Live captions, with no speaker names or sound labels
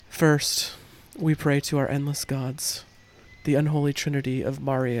First, we pray to our endless gods, the unholy trinity of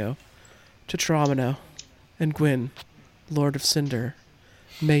Mario, Tetramino, and Gwyn, Lord of Cinder.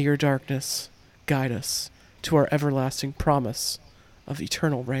 May your darkness guide us to our everlasting promise of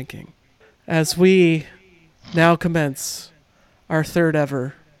eternal ranking. As we now commence our third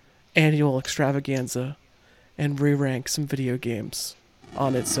ever annual extravaganza and re-rank some video games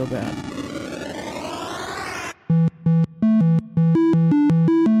on It's So Bad.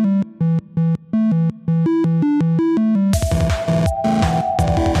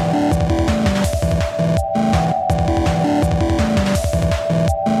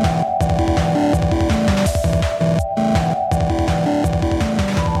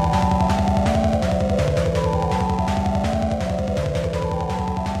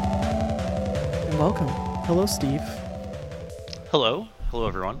 Welcome. Hello, Steve. Hello. Hello,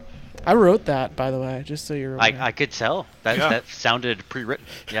 everyone. I wrote that, by the way, just so you're aware. I could tell. That sounded pre-written.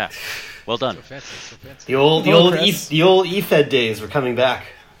 Yeah. Well done. So fancy. The old EFED days were coming back.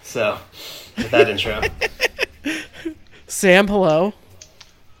 So, with that intro. Sam, hello.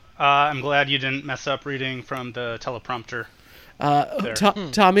 I'm glad you didn't mess up reading from the teleprompter.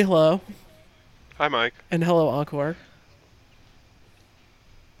 Tommy, hello. Hi, Mike. And hello, Encore.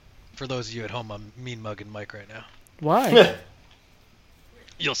 For those of you at home, I'm mean mugging Mike right now. Why?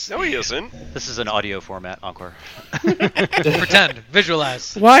 You'll see. No, he isn't. This is an audio format, Encore. Pretend.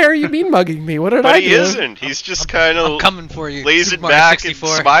 Visualize. Why are you mean mugging me? What did But I he do? isn't. He's just kind I'm of coming for you. lazing Super Mario back 64.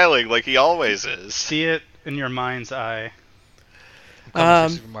 and smiling like he always is. See it in your mind's eye. I'm coming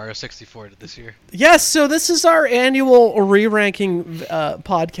for Super Mario 64 this year. Yes, so this is our annual re-ranking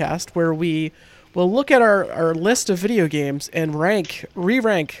podcast where we will look at our list of video games and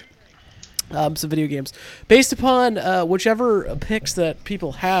re-rank some video games based upon whichever picks that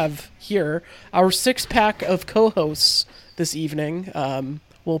people have here. Our six-pack of co-hosts this evening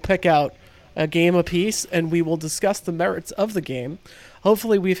will pick out a game apiece, and we will discuss the merits of the game.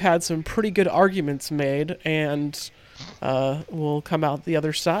 Hopefully we've had some pretty good arguments made, and we'll come out the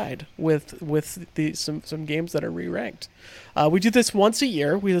other side with some games that are re-ranked. We do this once a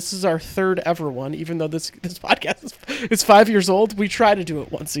year. This is our third ever one, even though this podcast is 5 years old. We try to do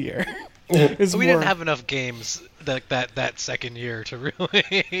it once a year. We didn't have enough games that second year to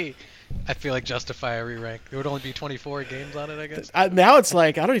really, I feel like, justify a re-rank. There would only be 24 games on it, I guess. Now it's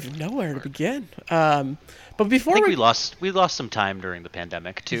like I don't even know where to begin. But before I think we lost some time during the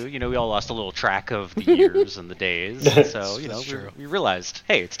pandemic too. You know, we all lost a little track of the years and the days. So we realized,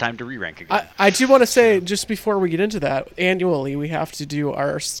 hey, it's time to re-rank again. I do want to say, just before we get into that, annually we have to do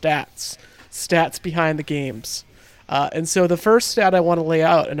our stats behind the games. And so the first stat I want to lay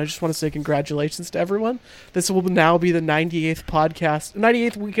out, and I just want to say congratulations to everyone. This will now be the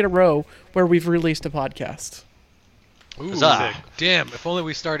 98th week in a row where we've released a podcast. Ooh, Huzzah. damn! If only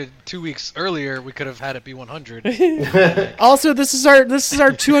we started 2 weeks earlier, we could have had it be 100. Also, this is our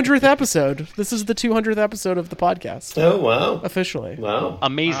 200th episode. This is the 200th episode of the podcast. Oh, wow. Officially. Wow.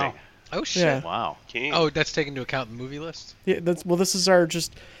 Amazing. Oh shit! Yeah. Wow. King. Oh, that's taken into account the movie list. Yeah, this is our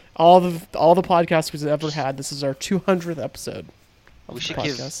all the podcasts we've ever had. This is our 200th episode. We should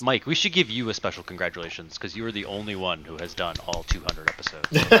podcast. Mike. We should give you a special congratulations because you are the only one who has done all 200 episodes.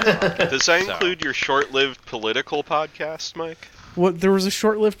 Does that include your short-lived political podcast, Mike? What? There was a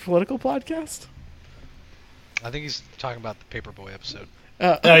short-lived political podcast? I think he's talking about the Paperboy episode.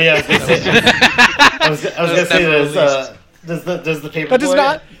 Oh, yeah. I was going to say this. Does the paper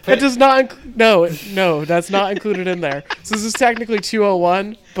No, that's not included in there. So this is technically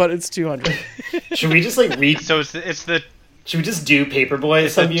 201, but it's 200. Should we just read? So it's the Should we just do Paperboy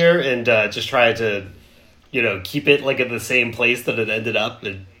some year and just try to, keep it at the same place that it ended up,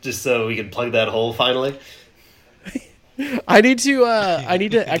 and just so we can plug that hole finally? I need to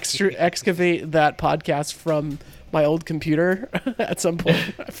excavate that podcast from my old computer at some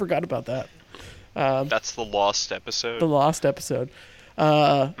point. I forgot about that. That's the lost episode. The lost episode.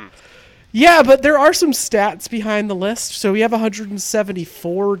 Yeah, but there are some stats behind the list. So we have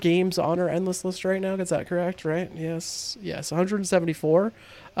 174 games on our endless list right now. Is that correct? Right? Yes, 174.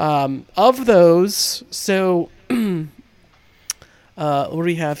 Of those, so what do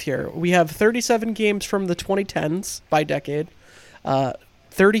we have here? We have 37 games from the 2010s by decade,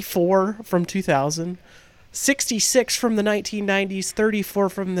 34 from 2000, 66 from the 1990s, 34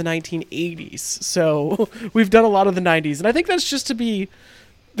 from the 1980s. So we've done a lot of the 90s. And I think that's just to be...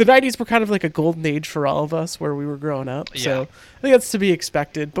 The 90s were kind of like a golden age for all of us where we were growing up. Yeah. So I think that's to be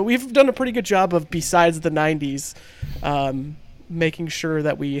expected. But we've done a pretty good job of, besides the 90s, making sure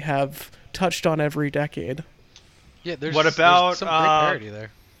that we have touched on every decade. Yeah, there's What about, some great parody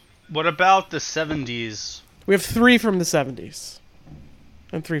there. what about the 70s? We have 3 from the 70s.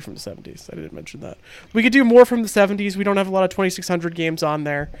 and 3 from the 70s. I didn't mention that. We could do more from the 70s. We don't have a lot of 2600 games on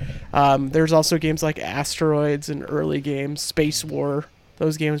there. There's also games like Asteroids and early games, Space War.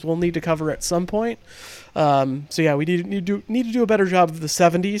 Those games we'll need to cover at some point. So yeah, we need to do a better job of the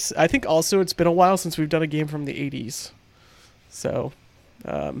 70s. I think also it's been a while since we've done a game from the 80s. So,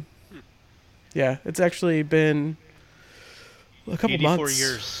 yeah, it's actually been a couple 84 months.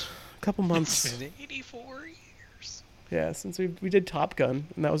 years. A couple months. It's been 84 years. Yeah, since we did Top Gun,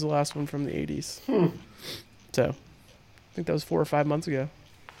 and that was the last one from the 80s. So, I think that was 4 or 5 months ago.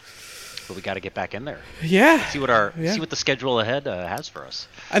 But we got to get back in there. Yeah. See what the schedule ahead has for us.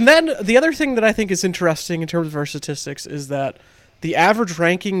 And then the other thing that I think is interesting in terms of our statistics is that the average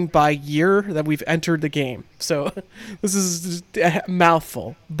ranking by year that we've entered the game. So this is a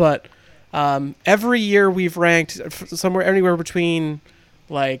mouthful, but every year we've ranked somewhere anywhere between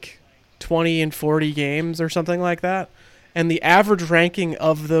like 20 and 40 games or something like that. And the average ranking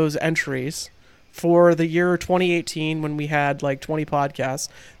of those entries for the year 2018, when we had like 20 podcasts,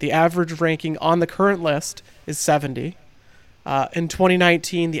 the average ranking on the current list is 70. In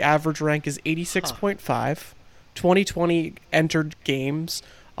 2019, the average rank is 86.5. 2020 entered games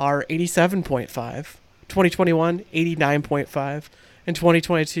are 87.5. 2021, 89.5. And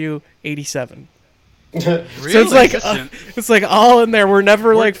 2022, 87. Really? So it's like all in there. We're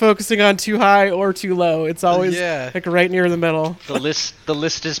never like focusing on too high or too low. It's always like right near the middle. The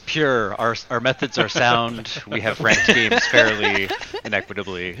list is pure. Our methods are sound. We have ranked games fairly and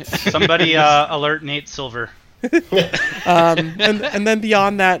equitably. Somebody alert Nate Silver. And then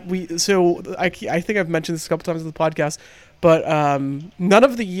beyond that, I think I've mentioned this a couple times in the podcast, but none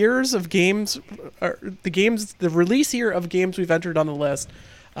of the years of games, the release year of games we've entered on the list,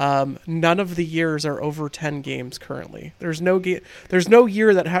 none of the years are over 10 games currently. There's no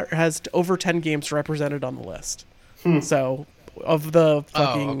year that has over 10 games represented on the list. So of the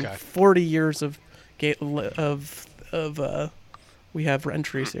fucking 40 years of we have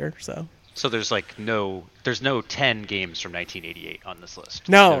entries here. So there's no 10 games from 1988 on this list.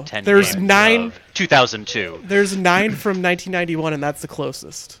 No, there's 9. 2002. There's 9 from 1991, and that's the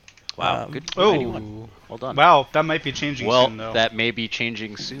closest. Wow, good. Oh, well done. Wow, that might be changing soon, though. Well, that may be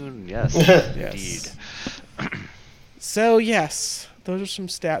changing soon. Yes, yes. Indeed. So yes, those are some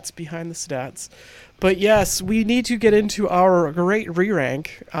stats behind the stats. But yes, we need to get into our great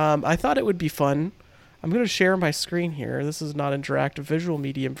re-rank. I thought it would be fun. I'm going to share my screen here. This is not interactive visual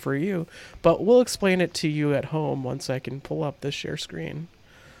medium for you, but we'll explain it to you at home once I can pull up this share screen.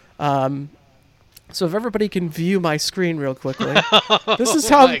 So if everybody can view my screen real quickly, this is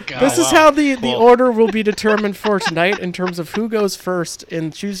how the order will be determined for tonight in terms of who goes first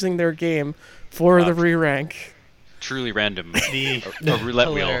in choosing their game for the re-rank. Truly random. A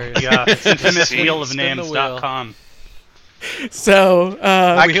roulette wheel. Yeah, it's infamous wheelofnames.com. So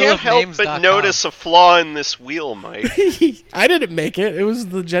I can't help but notice a flaw in this wheel, Mike. I didn't make it. It was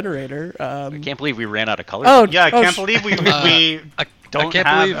the generator. I can't believe we ran out of colors. I can't believe we don't believe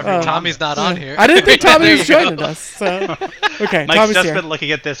Tommy's not on here. I didn't think Tommy was joining us. So. Okay, Mike's Tommy's just here. been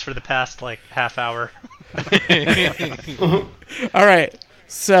looking at this for the past half hour. All right,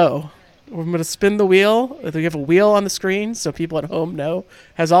 so we're going to spin the wheel. We have a wheel on the screen so people at home know.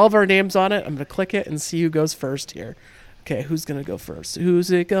 Has all of our names on it. I'm going to click it and see who goes first here. Okay, who's going to go first?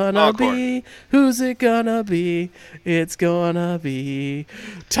 Who's it gonna be? Who's it gonna be? It's gonna be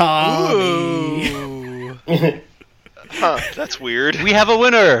Tommy. Huh, that's weird. We have a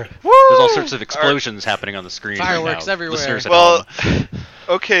winner! Woo! There's all sorts of explosions happening on the screen. Fireworks everywhere. Listeners at Well, home.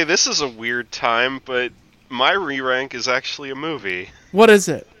 okay, this is a weird time, but my re-rank is actually a movie. What is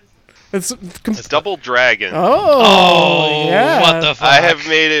it? It's Double Dragon. Oh, yeah. What the fuck? I have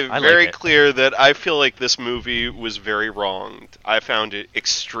made it very it. clear that I feel like this movie was very wronged. I found it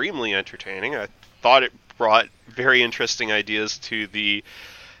extremely entertaining. I thought it brought very interesting ideas to the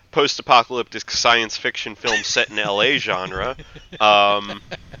post-apocalyptic science fiction film set in LA genre.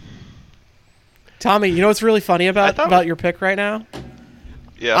 Tommy, you know what's really funny about your pick right now?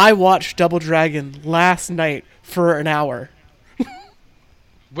 Yeah. I watched Double Dragon last night for an hour.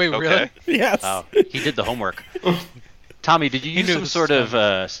 Wait, Okay. really? Yes. Wow, he did the homework. Tommy, did you use some sort of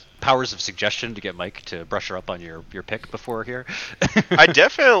powers of suggestion to get Mike to brush her up on your pick before here? I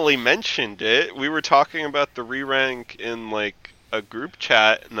definitely mentioned it. We were talking about the re-rank in a group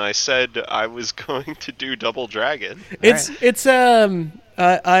chat, and I said I was going to do Double Dragon.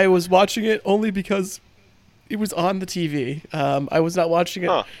 I was watching it only because it was on the TV. I was not watching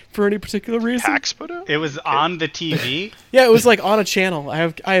it for any particular reason. Pax put out? It was on the TV? Yeah, it was on a channel. I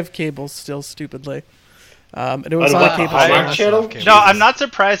have cable still, stupidly. And it was on a cable Hallmark channel? No, I'm not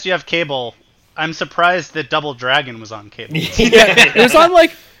surprised you have cable. I'm surprised that Double Dragon was on cable. Yeah, it was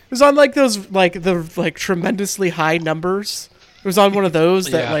on like those the tremendously high numbers. It was on one of those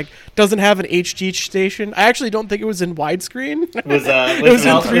that like doesn't have an HD station. I actually don't think it was in widescreen. Was it was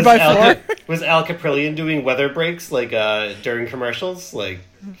in 3x4. Was Al Caprillion doing weather breaks like during commercials? Like,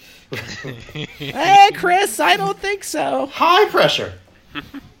 hey, Chris, I don't think so. High pressure.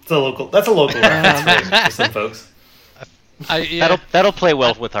 That's a local reference for some folks. That'll play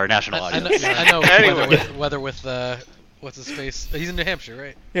well with our national audience. I know Anyway. weather with what's his face? He's in New Hampshire,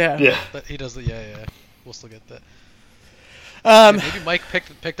 right? Yeah. But he does the yeah. We'll still get that. Maybe Mike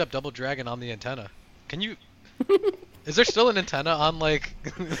picked up Double Dragon on the antenna. Can you? Is there still an antenna on like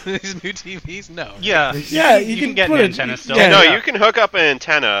these new TVs? No. Yeah. You can get an antenna still. Yeah. No, you can hook up an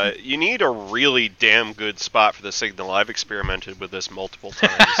antenna. You need a really damn good spot for the signal. I've experimented with this multiple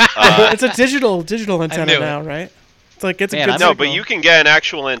times. It's a digital antenna knew it. now, right? It's like it's a Man, good I'm- No, signal. but you can get an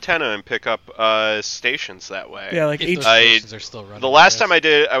actual antenna and pick up stations that way. Yeah, like If those stations are still running. The last I time guess. I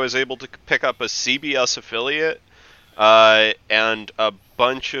did, I was able to pick up a CBS affiliate and a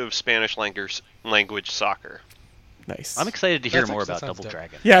bunch of Spanish language soccer. nice. I'm excited to hear That's more actually about sounds Double dope.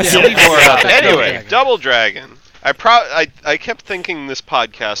 Dragon. Yeah, Yeah. so- Tell me more about that. Anyway, Double Double Dragon. I kept thinking this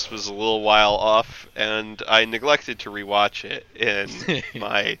podcast was a little while off, and I neglected to rewatch it in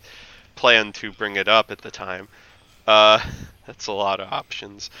my plan to bring it up at the time. That's a lot of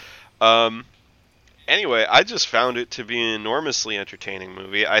options. Anyway, I just found it to be an enormously entertaining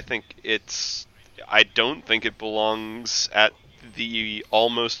movie. I don't think it belongs at the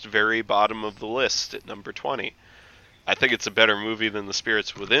almost very bottom of the list at number 20. I think it's a better movie than The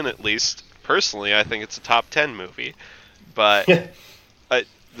Spirits Within, at least. Personally, I think it's a top 10 movie. But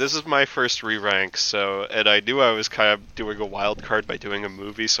this is my first re-rank, and I knew I was kind of doing a wild card by doing a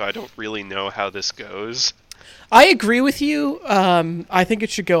movie, so I don't really know how this goes. I agree with you. I think it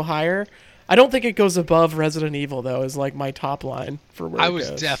should go higher. I don't think it goes above Resident Evil though. Is like my top line for where I it was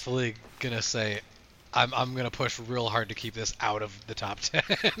goes. definitely gonna say, I'm gonna push real hard to keep this out of the top 10.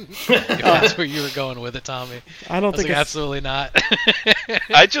 If that's where you were going with it, Tommy. I I don't was think like, it's, absolutely not.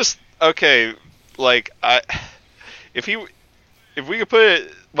 If we could put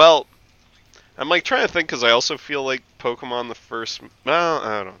it, well, I'm like trying to think because I also feel like Pokemon the first, well,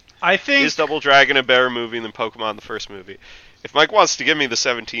 I don't know. I think Is Double Dragon a better movie than Pokemon the first movie? If Mike wants to give me the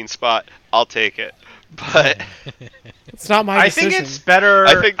 17 spot, I'll take it. But it's not my I decision. think it's better.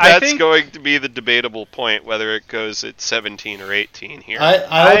 I think that's going to be the debatable point, whether it goes at 17 or 18 here. I would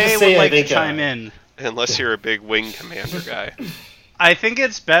I just say would like I think to chime in. Unless you're a big Wing Commander guy. I think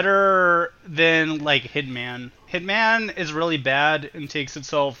it's better than like Hitman. Hitman is really bad and takes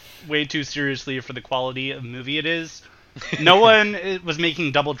itself way too seriously for the quality of movie it is. No one was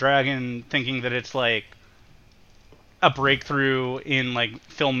making Double Dragon thinking that it's like a breakthrough in like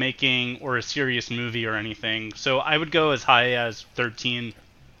filmmaking or a serious movie or anything. So I would go as high as 13.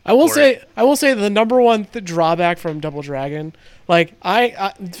 I will for say the number one drawback from Double Dragon, like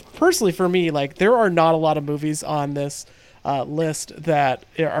I personally for me, like there are not a lot of movies on this list that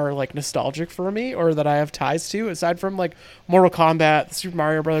are like nostalgic for me or that I have ties to, aside from like Mortal Kombat, the Super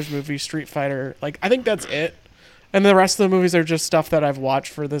Mario Brothers movie, Street Fighter. Like I think that's it. And the rest of the movies are just stuff that I've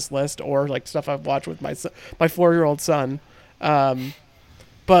watched for this list or like stuff I've watched with my 4-year-old son.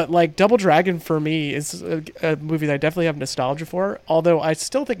 But like Double Dragon for me is a movie that I definitely have nostalgia for, although I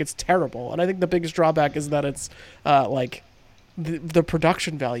still think it's terrible. And I think the biggest drawback is that it's like the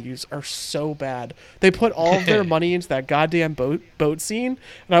production values are so bad. They put all of their money into that goddamn boat scene,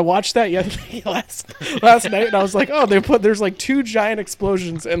 and I watched that last night, and I was like, oh, there's like 2 giant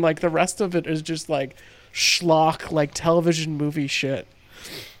explosions, and like the rest of it is just like schlock, like television movie shit.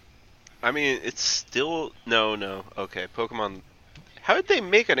 I mean, it's still... No. Okay, Pokemon... How did they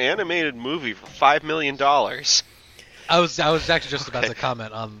make an animated movie for $5 million? I was actually just about to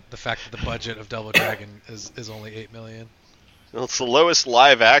comment on the fact that the budget of Double Dragon is only $8 million. Well, it's the lowest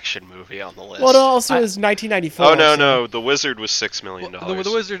live-action movie on the list. Well, it also is 1994. Oh, no, so- no. The Wizard was $6 million. Well,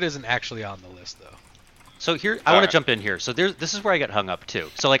 the Wizard isn't actually on the list though. So here, I want to jump in here. So this is where I get hung up too.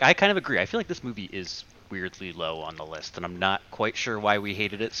 So like, I kind of agree. I feel like this movie is weirdly low on the list, and I'm not quite sure why we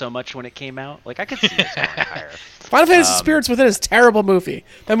hated it so much when it came out. Like, I could see this going higher. Final Fantasy Spirits Within is a terrible movie.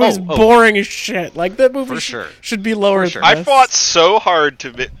 That movie's boring as shit. Like, that movie For sure. should be lower sure. than I this. fought so hard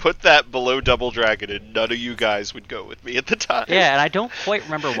to put that below Double Dragon, and none of you guys would go with me at the time. Yeah, and I don't quite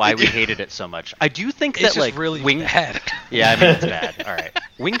remember why we hated it so much. I do think It's that just like really Wing. bad. Yeah, I mean it's bad. All right,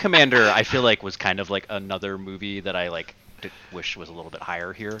 Wing Commander, I feel like was kind of like another movie that I like wish was a little bit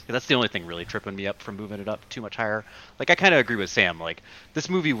higher here. 'Cause that's the only thing really tripping me up from moving it up too much higher. Like I kind of agree with Sam. Like this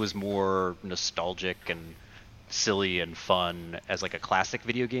movie was more nostalgic and silly and fun as like a classic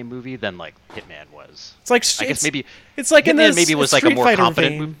video game movie than like Hitman was. It's like I guess maybe it's like in Hitman this maybe was like a Street more Fighter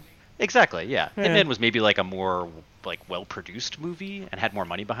confident vein. movie. Exactly, yeah. Yeah. Hitman was maybe like a more like well-produced movie and had more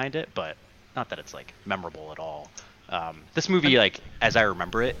money behind it, but not that it's like memorable at all. This movie, like as I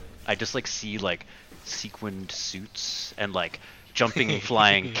remember it, I just like see like sequined suits and like jumping and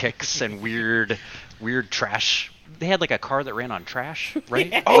flying kicks and weird trash. They had like a car that ran on trash,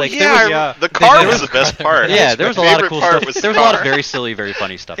 right? Oh like, yeah, the car was the best part. Yeah, there was a lot of cool stuff. Was There was a lot of very silly, very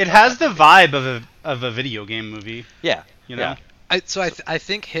funny stuff. It has the vibe of a video game movie. Yeah, You know? Yeah. I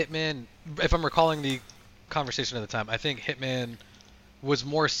think Hitman, if I'm recalling the conversation at the time, I think Hitman was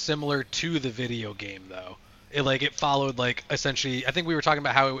more similar to the video game though. It followed like essentially. I think we were talking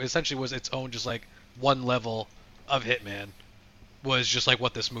about how it essentially was its own just like one level of Hitman was just like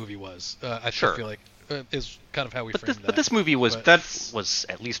what this movie was. I Sure. feel like is kind of how we But framed this, that. but this movie was That's- was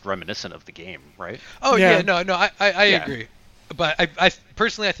at least reminiscent of the game, right? Oh Yeah. yeah, no, I Yeah. agree. But I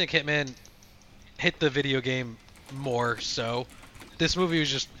personally I think Hitman hit the video game more so. This movie was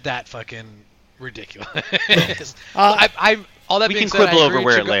just that fucking ridiculous. I all that We being can said, quibble I over agree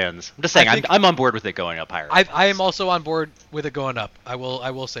where to it go- lands. I'm just saying, I think- I'm on board with it going up higher. I am also on board with it going up. I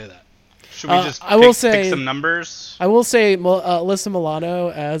will say that. Should we just I will pick say- some numbers? I will say Alyssa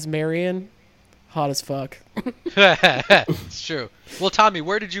Milano as Marion, hot as fuck. It's true. Well, Tommy,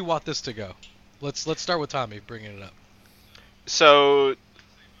 where did you want this to go? Let's start with Tommy bringing it up. So,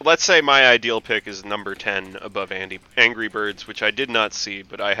 let's say my ideal pick is number 10 above Angry Birds, which I did not see,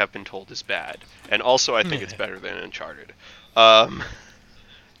 but I have been told is bad. And also, I think it's better than Uncharted.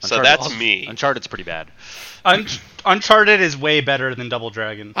 So that's me. Uncharted's pretty bad. Uncharted is way better than Double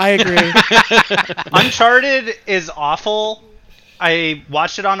Dragon. I agree. Uncharted is awful. I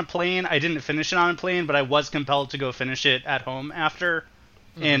watched it on a plane. I didn't finish it on a plane, but I was compelled to go finish it at home after.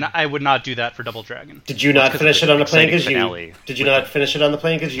 And I would not do that for Double Dragon. Did you not 'cause finish of it the on the plane? exciting Because you finale. did you not finish it on the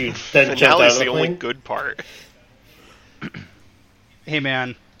plane? Because you then jumped out Finale's of the the only plane. good part. Hey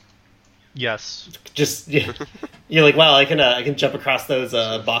man, yes. Just you're like, wow, I can jump across those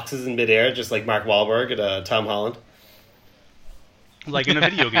boxes in midair, just like Mark Wahlberg and Tom Holland. Like in a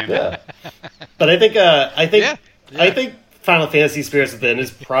video game. Yeah, but I think Yeah. I think Final Fantasy Spirits Within is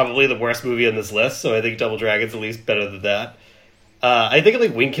probably the worst movie on this list. So I think Double Dragon's at least better than that. I think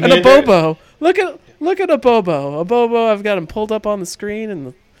like Wing And Commander. a Bobo. Look at a Bobo. A Bobo. I've got him pulled up on the screen,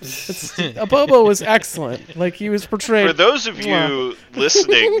 and a Bobo was excellent. Like he was portrayed. For those of you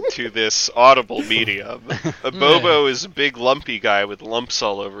listening to this audible medium, a Bobo is a big lumpy guy with lumps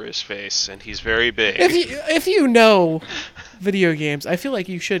all over his face, and he's very big. If you know video games, I feel like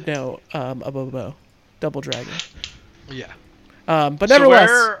you should know a Bobo, Double Dragon. Yeah. But So nevertheless,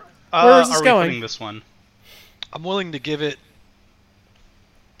 where where is this are we going? putting this one? I'm willing to give it.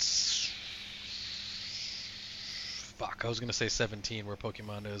 Fuck, I was gonna say 17 where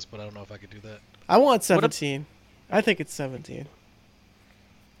Pokemon is, but I don't know if I could do that. I want 17. I think it's 17.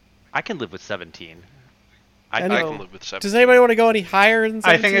 I can live with 17. I I know. can live with 7. Does anybody want to go any higher than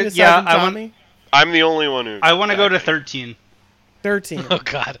 17? I think aside yeah, from I want- Tommy? I'm the only one who. I want to go to 13. 13. Oh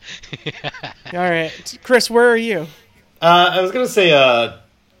God. All right, Chris, where are you? I was gonna say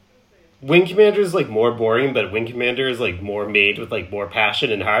Wing Commander is like more boring, but Wing Commander is like more made with like more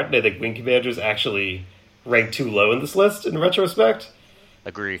passion and heart. And I think Wing Commander is actually ranked too low in this list in retrospect.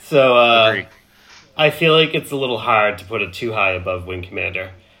 Agree. So Agree. I feel like it's a little hard to put it too high above Wing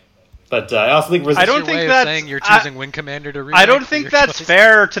Commander. But I also think I don't Your think way of that's- saying you're I- choosing Wing Commander to I remake don't for think your that's choice.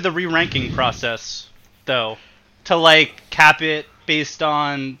 fair to the re-ranking process, though. To like cap it based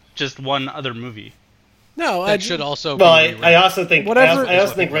on just one other movie. No, That should also Well, be I re-ranked. also think Whatever- I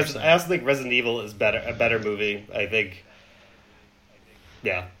also Is think what people are I also think Resident Evil is a better movie. I think.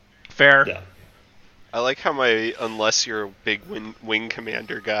 Yeah. Fair. Yeah. I like how my unless you're a big Wing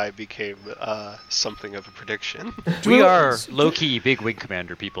Commander guy became something of a prediction. We are low-key big Wing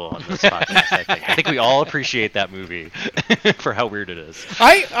Commander people on this podcast, I think. I think we all appreciate that movie for how weird it is.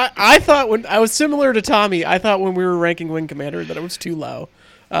 I thought when I was similar to Tommy, I thought when we were ranking Wing Commander that it was too low.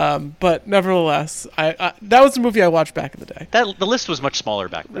 But nevertheless, I that was the movie I watched back in the day. The list was much smaller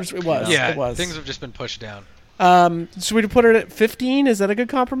back then. It was. Yeah, It was. things have just been pushed down. Should we put it at 15? Is that a good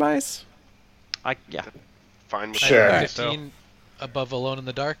compromise? Yeah. Fine with Sure. that. I Alright. think 15 above Alone in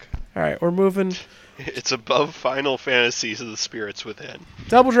the Dark. All right, we're moving. It's above Final Fantasies of the Spirits Within.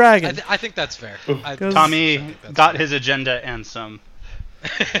 Double Dragon. I think that's fair. I Goes- Tommy think that's got his agenda and some.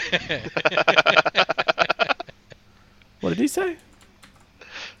 What did he say?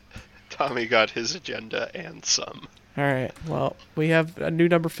 Tommy got his agenda and some. All right. Well, we have a new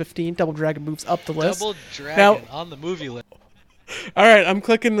number 15. Double Dragon moves up the list. Double Dragon Now- on the movie list. All right, I'm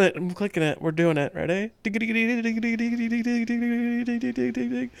clicking it. We're doing it. Ready?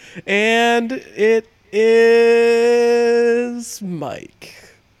 And it is Mike.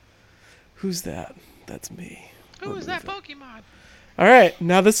 Who's that? That's me. Who is that Pokemon? All right,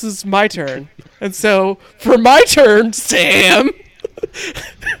 now this is my turn. And so, for my turn, Sam,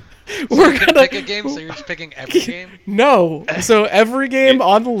 we're gonna pick a game, so you're just picking every game? No. So every game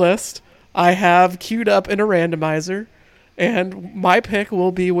on the list I have queued up in a randomizer, and my pick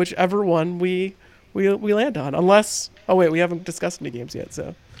will be whichever one we land on. Unless, oh wait, we haven't discussed any games yet,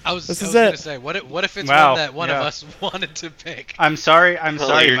 so I was this is gonna it. say, what if it's Wow, one that one yeah. of us wanted to pick? I'm sorry, Well,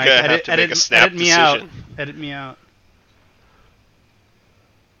 Mike. you're gonna have to make a snap edit me out. decision. Edit me out.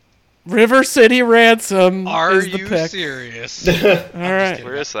 River City Ransom Are is the you pick. serious? All I'm just right. kidding.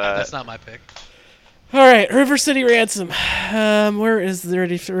 Where is that? That's not my pick. All right, River City Ransom. Where is the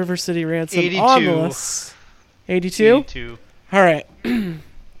River City Ransom 82. on the list? 82? 82. All right.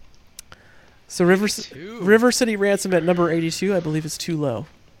 So 82. River City Ransom at number 82, I believe, is too low.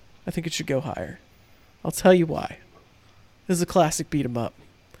 I think it should go higher. I'll tell you why. This is a classic beat 'em up.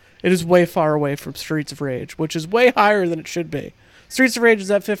 It is way far away from Streets of Rage, which is way higher than it should be. Streets of Rage is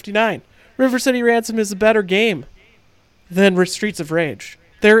at 59. River City Ransom is a better game than Streets of Rage.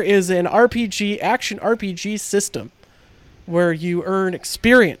 There is an action RPG system where you earn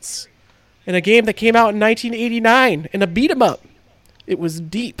experience in a game that came out in 1989 in a beat 'em up. It was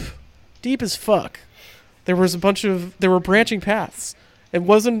deep as fuck. There were branching paths. It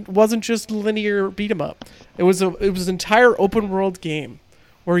wasn't just linear beat 'em up. It was an entire open world game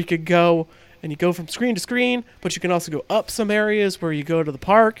where you could go and you go from screen to screen, but you can also go up some areas where you go to the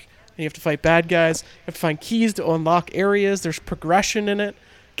park and you have to fight bad guys. You have to find keys to unlock areas. There's progression in it.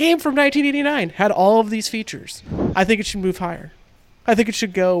 Game from 1989 had all of these features. I think it should move higher. I think it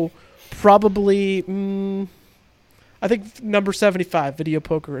should go probably. I think number 75, Video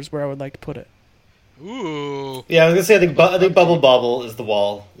Poker, is where I would like to put it. Ooh. Yeah, I was gonna say I think Bubble Bobble is the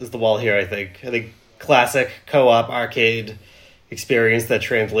wall here. I think classic co-op arcade experience that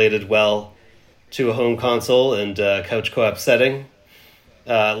translated well to a home console and couch co-op setting.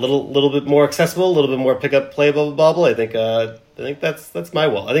 A little bit more accessible, a little bit more pick up play Bubble Bobble. I think that's my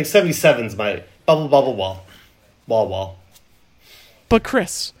wall. I think 77's my Bubble Bobble wall. But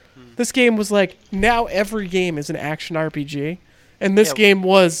Chris, this game was like, now every game is an action RPG, and this game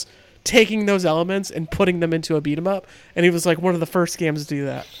was taking those elements and putting them into a beat 'em up, and it was like one of the first games to do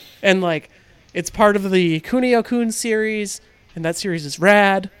that. And like, it's part of the Kunio-kun series, and that series is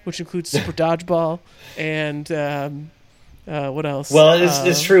rad, which includes Super Dodgeball and what else? Well,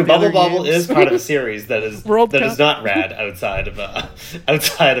 it's true. the Bubble other Bobble games. is part of a series that is World that Cup. is not rad outside of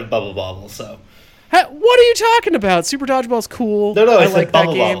Bubble Bobble. So What are you talking about? Super Dodgeball is cool. no, I I said like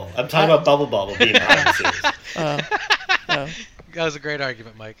Bubble that game. Bobble. I'm talking about Bubble Bobble being part of the series. That was a great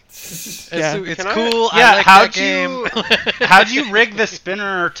argument, Mike. Yeah. It's Can I- cool. Yeah, I like that game. how'd you rig the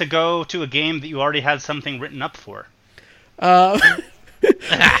spinner to go to a game that you already had something written up for?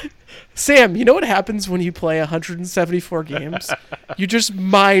 Sam, you know what happens when you play 174 games?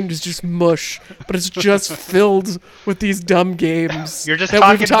 Mind is just mush, but it's just filled with these dumb games You're just that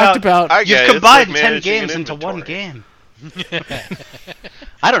talking we've talked about. I get You've it. It's like combined 10 managing games an into one inventory. game.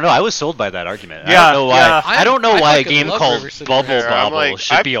 I don't know. I was sold by that argument. Yeah, I don't know why. yeah. I don't know I why a fucking game love called River City Bubble Ransom. I'm Bobble like,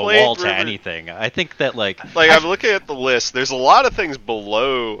 should be a I played wall to River- anything. I think that like I'm looking at the list. There's a lot of things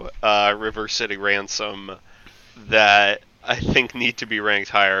below River City Ransom that I think need to be ranked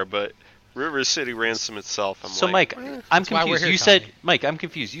higher, but River City Ransom itself, I'm So, like, Mike, I'm why we're confused. here, You said, Tommy. Mike, I'm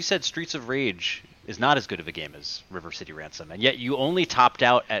confused. You said Streets of Rage is not as good of a game as River City Ransom, and yet you only topped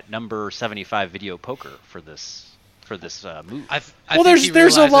out at number 75 Video Poker for this move. I Well, think he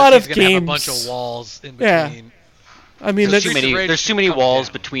there's a realizes lot he's of gonna have a bunch games. of walls in Yeah. between. I mean, There's that's, too many. Rage There's too many should come walls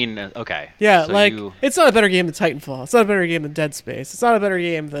down. between. Okay. yeah, So like you- it's not a better game than Titanfall. It's not a better game than Dead Space. It's not a better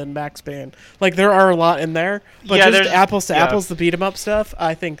game than Max Payne. Like there are a lot in there, but Yeah, just there's- apples to yeah. apples, the beat 'em up stuff.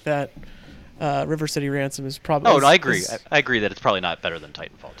 I think that River City Ransom is probably. Oh no, I agree. is- I agree that it's probably not better than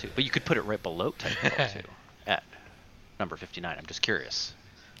Titanfall 2, but you could put it right below Titanfall 2 at number 59. I'm just curious.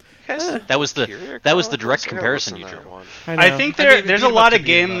 That was the direct comparison you drew. I, know. I think I mean, there's beat a 'em lot up of to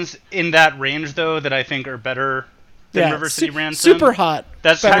beat 'em games in that range though that I think are better than yeah, River City Ransom. super hot.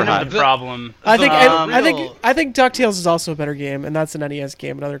 That's better kind hot. of the problem. I think Um, I think DuckTales is also a better game, and that's an NES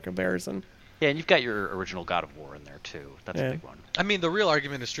game. Another comparison. Yeah, and you've got your original God of War in there too. That's Yeah. a big one. I mean, the real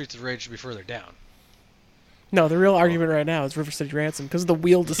argument is Streets of Rage should be further down. No, the real argument right now is River City Ransom because the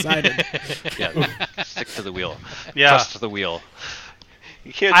wheel decided. Yeah, stick to the wheel. Yeah. Trust the wheel.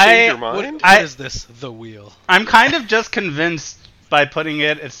 You can't change your What mind? is this? The wheel. I'm kind of just convinced by putting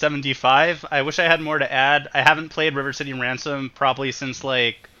it at 75. I wish I had more to add. I haven't played River City Ransom probably since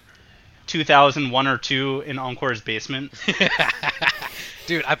like 2001 or 2 in Encore's basement.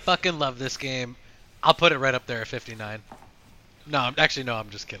 Dude, I fucking love this game. I'll put it right up there at 59. No, I'm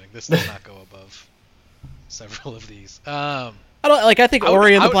just kidding. This does not go above several of these. I don't like. I think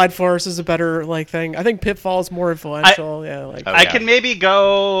Ori and the Blind Forest is a better like thing. I think Pitfall is more influential. I can maybe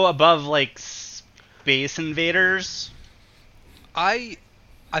go above like Space Invaders. I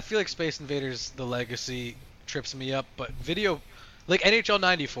feel like Space Invaders: The Legacy trips me up, but video, like NHL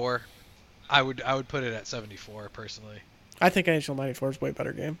 '94, I would put it at 74 personally. I think NHL '94 is a way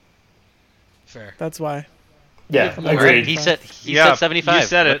better game. Fair. That's why. Yeah, Right. agreed. He said Yeah, 75. you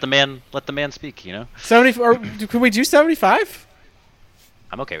said let it. the man speak. 74. Can we do 75?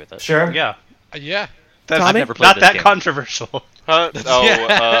 I'm okay with that. Sure. Yeah. Yeah. That's Tommy? never played not this that game. controversial. Huh?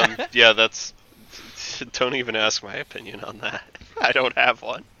 Yeah. Yeah, that's. Don't even ask my opinion on that. I don't have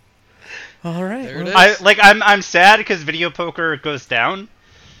one. All right. There it well, is. I'm sad because video poker goes down,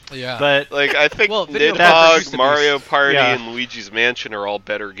 Yeah. but Like, I think Well, Video Poker used to Nidhogg, be- Mario Party, Yeah. and Luigi's Mansion are all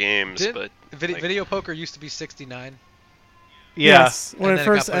better games, Did- but Video poker used to be 69. yeah. Yes, when and it then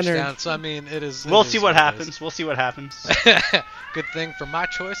first got pushed entered. down. So I mean, it is. We'll it see is what it is. happens. We'll see what happens. Good thing for my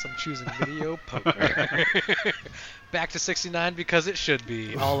choice, I'm choosing video poker. Back to 69 because it should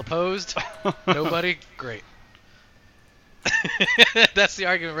be. All opposed? Nobody? Great. That's the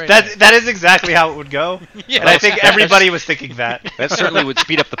argument right there. That is exactly how it would go. Yeah. And I think everybody was thinking that. That certainly would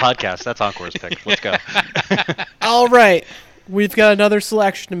speed up the podcast. That's Encore's pick. Let's go. All right. We've got another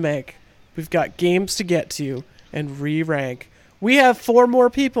selection to make. We've got games to get to and re-rank. We have 4 more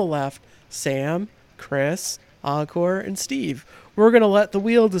people left. Sam, Chris, Encore, and Steve. We're going to let the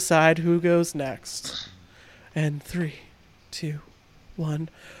wheel decide who goes next. And 3, 2, 1.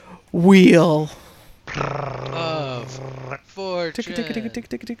 Wheel. Of fortune. Tick, tick, tick, tick,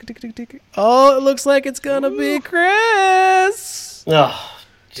 tick, tick, tick, tick, tick. Oh, it looks like it's going to be Chris. Oh,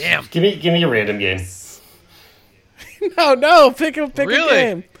 Damn. give me a random game. No, pick a Really?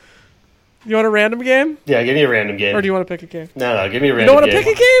 game. You want a random game? Yeah, give me a random game. Or do you want to pick a game? No, give me a You random don't game. want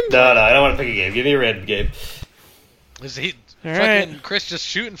to pick a game? No, I don't want to pick a game. Give me a random game. Is he All fucking right. Chris just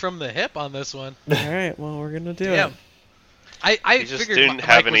shooting from the hip on this one? All right, well, we're going to do Damn. it. I He just figured didn't Mike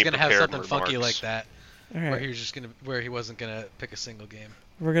have was any gonna have prepared something funky remarks. like that, All where right, he was just where he wasn't gonna pick a single game.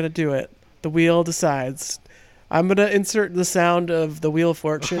 we're going to do it. The wheel decides. I'm going to insert the sound of the Wheel of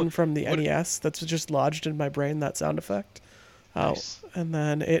Fortune from the What- NES. That's just lodged in my brain, that sound effect. Oh, Nice. and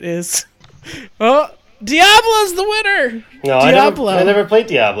then it is... Oh, Diablo's the winner! No, Diablo. I never played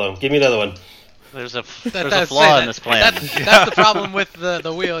Diablo. Give me another one. There's a That's flaw in this plan. That's the problem with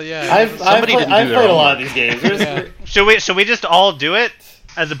the wheel. Yeah. I've Somebody played, didn't I've do their played a lot of homework. these games. There's- Yeah. Should we just all do it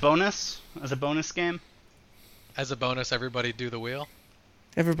as a bonus? As a bonus game? As a bonus, everybody do the wheel.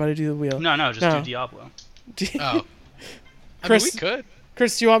 Everybody do the wheel. No, just No. do Diablo. Oh. Chris- I mean, we could.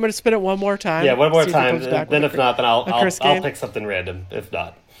 Chris, do you want me to spin it one more time? Yeah, one more See if it time. comes back Then with if not, then I'll Chris I'll game? pick something random. If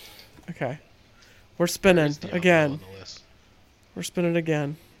not, Okay. We're spinning Diablo again. on the list. We're spinning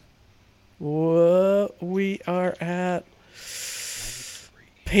again. Whoa, we are at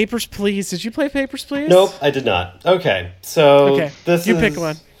Papers, Please. Did you play Papers, Please? nope, I did not. Okay, so Okay, this you is pick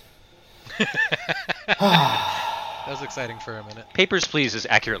one. That was exciting for a minute. Papers, Please is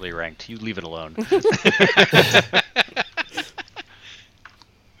accurately ranked. You leave it alone.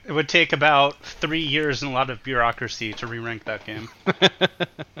 It would take about 3 years and a lot of bureaucracy to re-rank that game.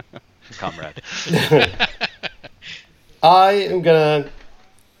 Comrade. I am gonna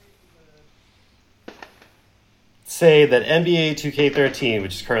say that NBA 2K13,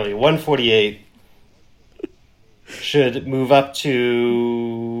 which is currently 148, should move up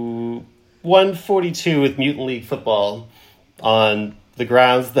to 142 with Mutant League Football on the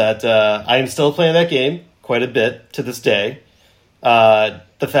grounds that I am still playing that game quite a bit to this day.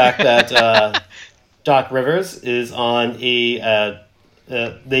 The fact that Doc Rivers is on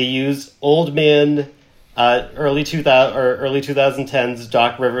they used old man early 2010s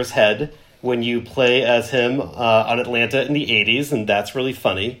Doc Rivers head when you play as him on Atlanta in the 80s, and that's really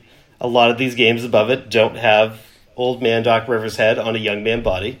funny. A lot of these games above it don't have old man Doc Rivers head on a young man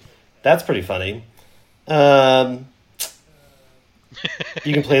body. That's pretty funny. You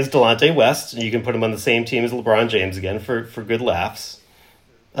can play as Delonte West, and you can put him on the same team as LeBron James again for good laughs.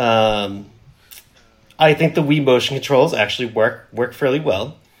 I think the Wii motion controls actually work fairly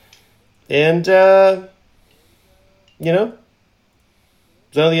well. And, Zone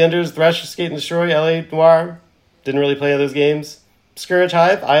of the Enders, Thresh, Skate and Destroy, LA Noir, didn't really play those games. Scourge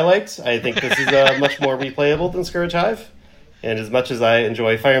Hive, I liked. I think this is much more replayable than Scourge Hive. And as much as I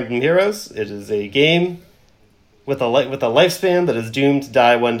enjoy Fire Emblem Heroes, it is a game with a lifespan that is doomed to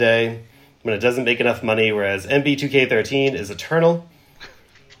die one day when it doesn't make enough money, whereas NBA 2K13 is eternal.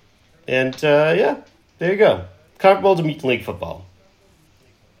 And yeah, there you go. Comparable to Mutant League Football.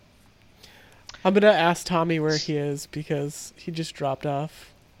 I'm gonna ask Tommy where he is because he just dropped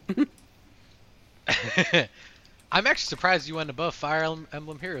off. I'm actually surprised you went above Fire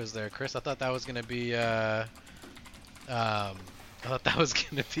Emblem Heroes there, Chris. I thought that was gonna be a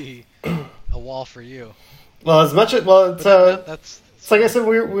wall for you. Well, it's That's like I said,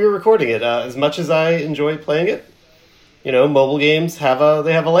 we were recording it. As much as I enjoy playing it, mobile games have a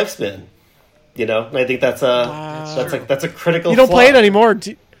lifespan. And I think that's a critical. You don't flaw. play it anymore.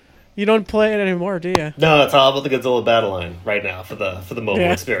 You don't play it anymore, do you? No, it's all about the Godzilla Battle Line right now for the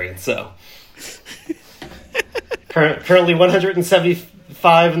mobile experience. So currently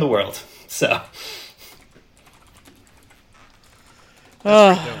 175 in the world. So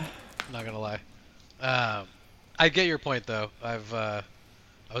That's pretty dope. Not gonna lie. I get your point though. I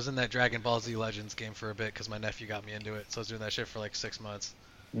was in that Dragon Ball Z Legends game for a bit because my nephew got me into it. So I was doing that shit for like 6 months.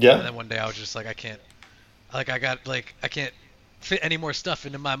 yeah, And then one day I was just like, I can't fit any more stuff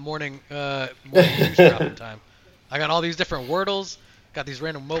into my morning juice dropping time. I got all these different Wordles, got these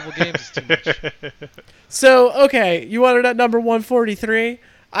random mobile games. It's too much. So, okay, you wanted at number 143.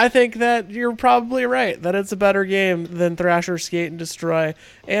 I think that you're probably right, that it's a better game than Thrasher Skate and Destroy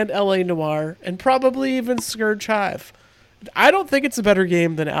and LA Noire and probably even Scourge Hive. I don't think it's a better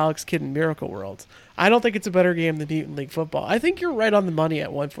game than Alex Kidd in Miracle World. I don't think it's a better game than Mutant League Football. I think you're right on the money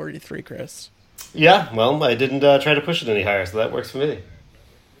at 143, Chris. yeah. Well, I didn't try to push it any higher, so that works for me.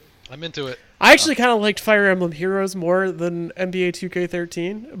 I'm into it. I actually kind of liked Fire Emblem Heroes more than NBA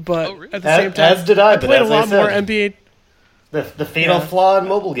 2K13, but Oh, really? at the same time, As did I, but played a as I lot more said, NBA. The fatal Yeah. flaw in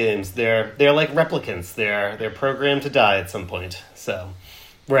mobile games, they're like replicants. They're programmed to die at some point. So,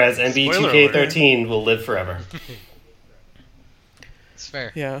 whereas NBA Spoiler 2K13 will live forever. It's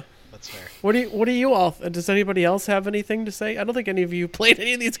fair. Yeah. That's fair. What do you all? Does anybody else have anything to say? I don't think any of you played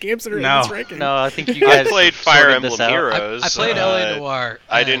any of these games that are in No. this ranking. No, I think you guys I played Fire sorted this Emblem out. Heroes. I played LA Noire.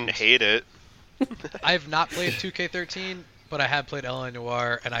 I and didn't hate it. I have not played 2K13, but I have played LA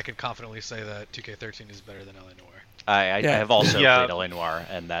Noire, and I can confidently say that 2K13 is better than LA Noire. I Yeah. have also Yeah. played LA Noire,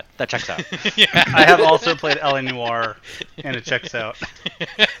 and that checks out. I have also played LA Noire, and it checks out.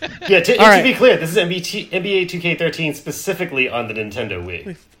 Yeah, to right. be clear, this is NBA 2K13 specifically on the Nintendo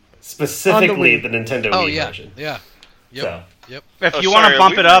Wii. Specifically Wii. the Nintendo Oh Wii yeah, version. yeah. Yep. So, Yep. If you want to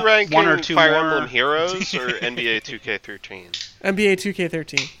bump it up one or two Fire more, Emblem Heroes or NBA 2K13? NBA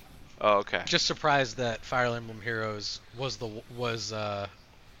 2K13. Oh, okay. Just surprised that Fire Emblem Heroes was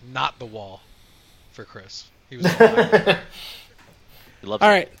not the wall for Chris. He was. He loves All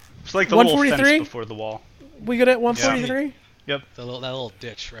it. right, it's like the little 143? fence before the wall. we good at 143. Yep. that little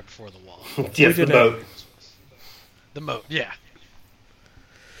ditch right before the wall. yes, the did it. boat. The moat. Yeah.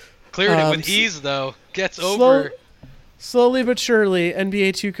 Cleared it with s- ease though. Gets slow- over. Slowly but surely,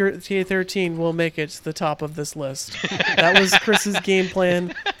 NBA 2K13 will make it to the top of this list. That was Chris's game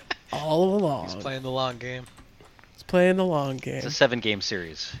plan all along. He's playing the long game. He's playing the long game. It's a 7-game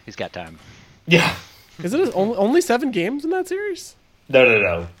series. He's got time. Yeah. Is it only 7 games in that series?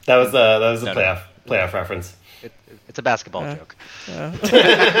 No. That was a No. playoff reference. It's a basketball Yeah. joke.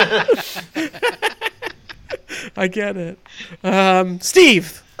 I get it.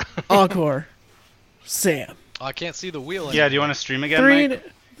 Steve, Encore, Sam. Oh, I can't see the wheel. Yeah. Do you anymore. want to stream again, 3.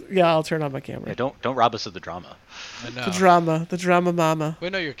 Mike? Yeah, I'll turn on my camera. Yeah, don't rob us of the drama. I know. The drama mama.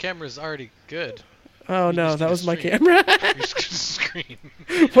 Wait, no, your camera's already good. Oh no, just that need was to my stream. camera. Your screen.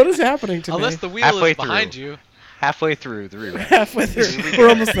 What is happening to Unless me? the wheel Halfway is behind through. you. Halfway through the rewrite. Halfway through. We're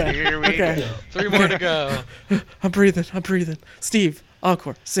almost there. Here we Okay. 3 more to go. I'm breathing. Steve,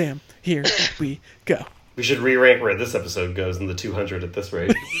 Encore, Sam, here we go. We should re-rank where this episode goes in the 200 at this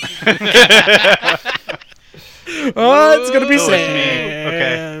rate. Oh, it's gonna be Whoa, it's me.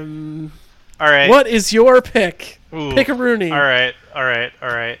 Sam. All right. What is your pick? Ooh. Pick a Rooney. All right.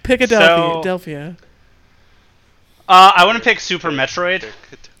 Pick a So, Delphia. I want to pick Super Metroid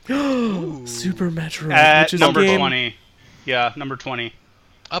Super Metroid, at which is number a game. 20. Yeah, number 20.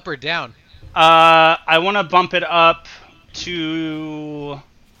 Up or down? I want to bump it up to.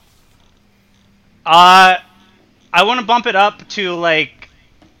 I want to bump it up to like.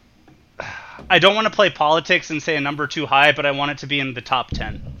 I don't want to play politics and say a number too high, but I want it to be in the top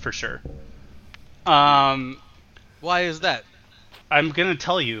 10 for sure. Why is that? I'm gonna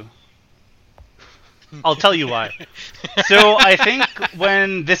tell you. I'll tell you why. So I think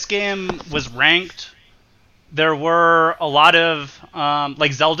when this game was ranked, there were a lot of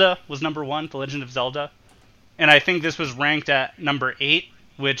like Zelda was number 1, The Legend of Zelda, and I think this was ranked at number 8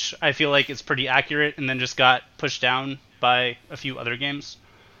 which I feel like is pretty accurate, and then just got pushed down by a few other games.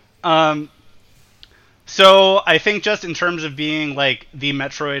 So I think just in terms of being like the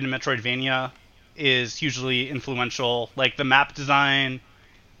Metroid and Metroidvania is hugely influential. Like the map design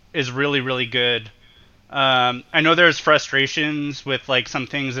is really, really good. I know there's frustrations with like some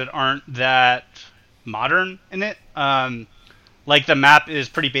things that aren't that modern in it. Like the map is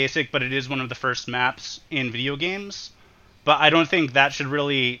pretty basic, but it is one of the first maps in video games. But I don't think that should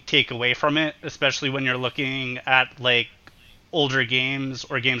really take away from it, especially when you're looking at like older games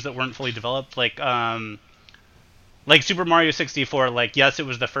or games that weren't fully developed. Like Super Mario 64. Like yes, it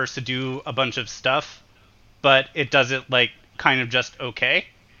was the first to do a bunch of stuff, but it does it like kind of just okay.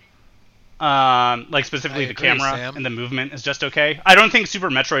 Like specifically the camera and the movement is just okay. I don't think Super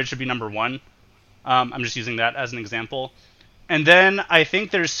Metroid should be number one. I'm just using that as an example. And then I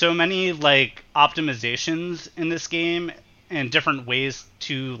think there's so many like optimizations in this game and different ways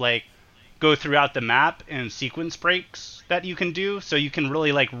to like go throughout the map and sequence breaks that you can do. So you can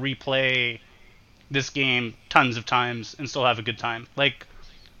really like replay this game tons of times and still have a good time. Like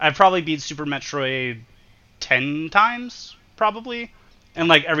I've probably beat Super Metroid 10 times probably. And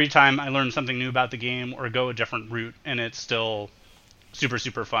like every time I learn something new about the game or go a different route, and it's still super,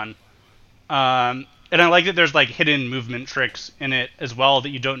 super fun. And I like that there's like hidden movement tricks in it as well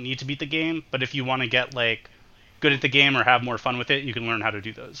that you don't need to beat the game, but if you want to get like good at the game or have more fun with it, you can learn how to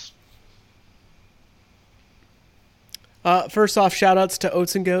do those. First off, shout outs to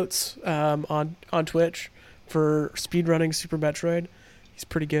Oats and Goats on Twitch for speedrunning Super Metroid. He's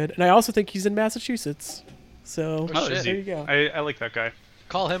pretty good. And I also think he's in Massachusetts. So there you go. I like that guy.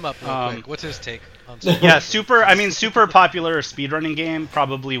 Call him up real quick. What's his take on Yeah, super popular speedrunning game,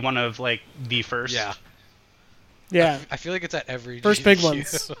 probably one of like the first. Yeah. I feel like it's at every first GDQ. Big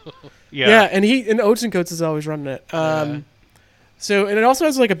ones. Yeah, and Oats and Goats is always running it. So, and it also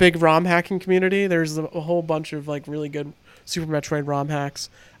has like a big ROM hacking community. There's a whole bunch of like really good Super Metroid ROM hacks.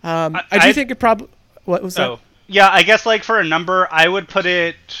 I do think it probably. What was that? Yeah, I guess like for a number, I would put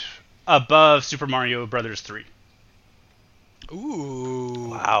it above Super Mario Brothers 3. Ooh.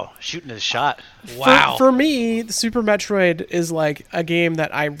 Wow, shooting his shot. Wow. For me, the Super Metroid is like a game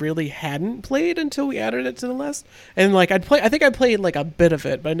that I really hadn't played until we added it to the list. And like I think I played like a bit of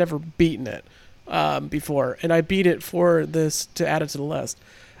it, but I'd never beaten it before. And I beat it for this to add it to the list.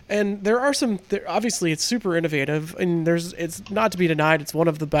 And there are obviously it's super innovative, and it's not to be denied, it's one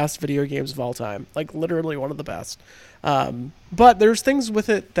of the best video games of all time, like literally one of the best. But there's things with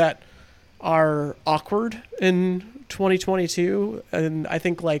it that are awkward in 2022, and I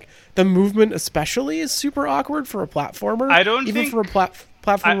think like the movement especially is super awkward for a platformer. For a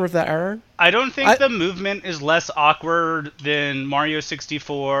platformer of that era. I don't think the movement is less awkward than Mario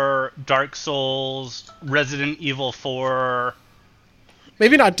 64, Dark Souls, Resident Evil 4.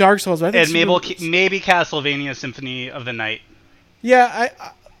 Maybe not Dark Souls, but I think maybe Castlevania Symphony of the Night. Yeah,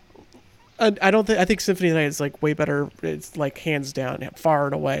 I think Symphony of the Night is like way better. It's like hands down, far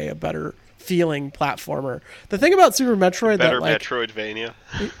and away a better feeling platformer. The thing about Super Metroid better Metroidvania.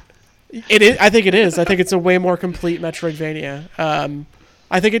 It is. I think it is. I think it's a way more complete Metroidvania.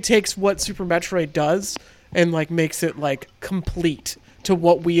 I think it takes what Super Metroid does and like makes it like complete to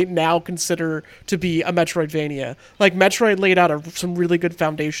what we now consider to be a Metroidvania. Like Metroid laid out some really good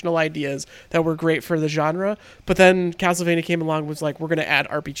foundational ideas that were great for the genre, but then Castlevania came along and was like, we're going to add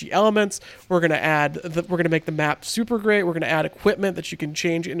RPG elements, we're going to make the map super great, we're going to add equipment that you can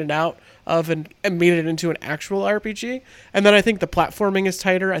change in and out of, and made it into an actual RPG. And then I think the platforming is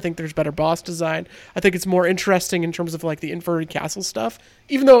tighter. I think there's better boss design. I think it's more interesting in terms of like the inverted castle stuff.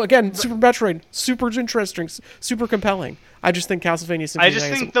 Even though, again, Super Metroid, super interesting, super compelling. I just think Castlevania Symphony I just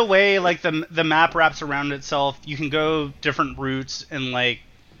think the way like the map wraps around itself, you can go different routes, and like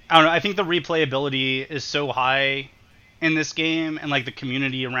I don't know, I think the replayability is so high in this game, and like the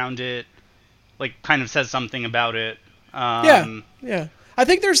community around it like kind of says something about it. Yeah. I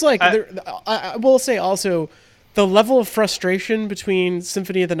think there's like I will say also the level of frustration between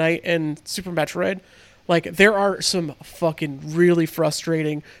Symphony of the Night and Super Metroid. Like, there are some fucking really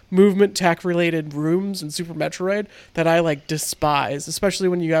frustrating movement tech related rooms in Super Metroid that I like despise, especially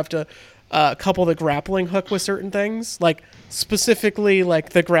when you have to couple the grappling hook with certain things. Like, specifically, like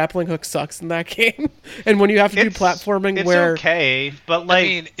the grappling hook sucks in that game. And when you have to do platforming, it's okay, but like, I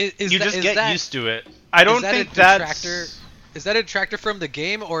mean, you just get used to it. I don't think that's. Is that a detractor from the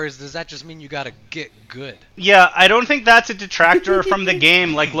game, or does that just mean you gotta get good? Yeah, I don't think that's a detractor from the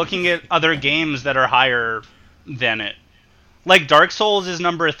game, like looking at other games that are higher than it. Like, Dark Souls is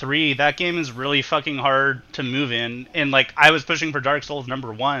number 3. That game is really fucking hard to move in. And, like, I was pushing for Dark Souls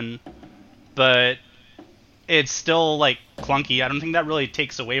number 1. But, it's still like clunky. I don't think that really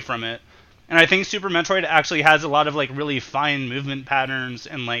takes away from it. And I think Super Metroid actually has a lot of like really fine movement patterns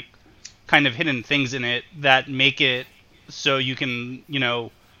and like kind of hidden things in it that make it so you can,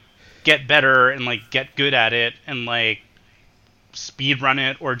 get better and like get good at it and like speed run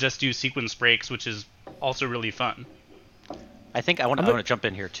it or just do sequence breaks, which is also really fun. I think I want to jump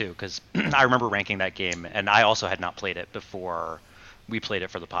in here too, because I remember ranking that game, and I also had not played it before we played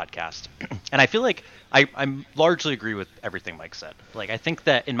it for the podcast. And I feel like I'm largely agree with everything Mike said. Like, I think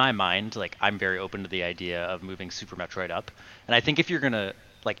that in my mind, like, I'm very open to the idea of moving Super Metroid up. And I think if you're gonna,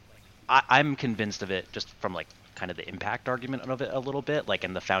 like, I'm convinced of it just from like kind of the impact argument of it a little bit, like,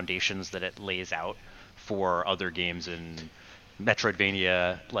 and the foundations that it lays out for other games in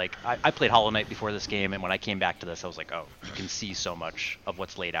Metroidvania. Like, I played Hollow Knight before this game, and when I came back to this, I was like, oh, you can see so much of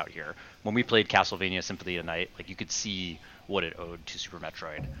what's laid out here. When we played Castlevania Symphony of the Night, like, you could see what it owed to Super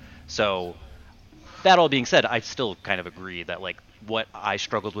Metroid. So, that all being said, I still kind of agree that, like, what I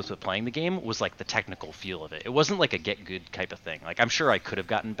struggled with playing the game was, like, the technical feel of it. It wasn't, like, a get good type of thing. Like, I'm sure I could have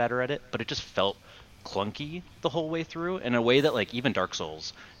gotten better at it, but it just felt clunky the whole way through in a way that, like, even Dark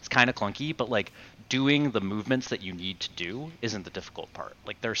Souls is kind of clunky, but, like, doing the movements that you need to do isn't the difficult part.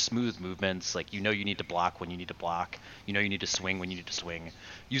 Like, they're smooth movements. Like, you need to block when you need to block. You need to swing when you need to swing.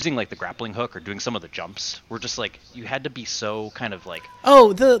 Using, like, the grappling hook or doing some of the jumps were just, like, you had to be so kind of, like...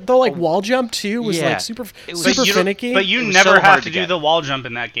 Oh, the like, wall jump, too, was, like, super finicky. But you never have to do the wall jump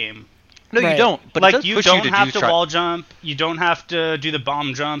in that game. No, right. You don't. But like, you don't have to wall jump. You don't have to do the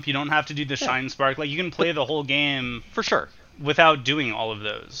bomb jump. You don't have to do the shine spark. Like, you can play the whole game for sure without doing all of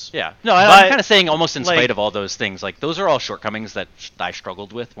those. Yeah. No, I'm kind of saying almost in spite of all those things. Like, those are all shortcomings that I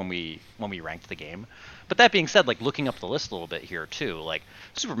struggled with when we ranked the game. But that being said, like, looking up the list a little bit here too, like,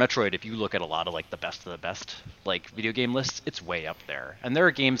 Super Metroid, if you look at a lot of, like, the best of the best, like, video game lists, it's way up there. And there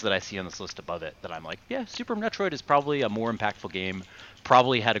are games that I see on this list above it that I'm like, yeah, Super Metroid is probably a more impactful game,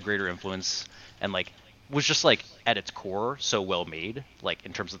 probably had a greater influence, and, like, was just, like, at its core so well made, like,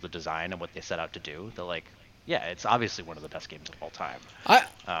 in terms of the design and what they set out to do, that, like, yeah, it's obviously one of the best games of all time.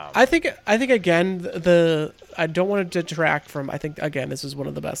 I think again, I don't want to detract from. I think again, this is one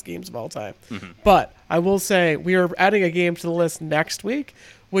of the best games of all time. Mm-hmm. But I will say we are adding a game to the list next week,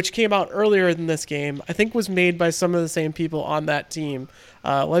 which came out earlier than this game. I think was made by some of the same people on that team.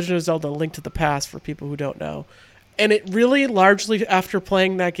 Legend of Zelda: Link to the Past, for people who don't know. And it really largely, after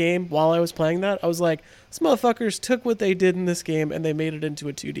playing that game, while I was playing that, I was like, these motherfuckers took what they did in this game and they made it into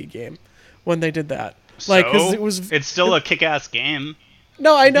a 2D game when they did that. Like, cause it's still a kick-ass game.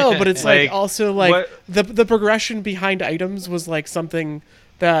 No, I know, but it's like also like the progression behind items was like something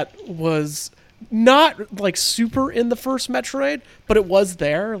that was not like super in the first Metroid, but it was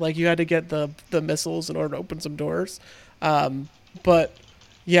there. Like, you had to get the missiles in order to open some doors. But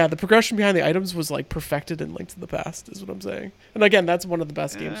yeah, the progression behind the items was like perfected in Link to the Past, is what I'm saying. And again, that's one of the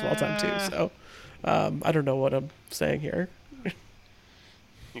best games of all time too. So I don't know what I'm saying here.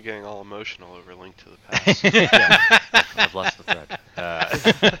 You're getting all emotional over Link to the Past. Yeah, I've lost the thread.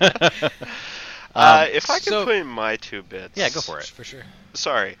 If I could put in my 2 bits. Yeah, go for it. For sure.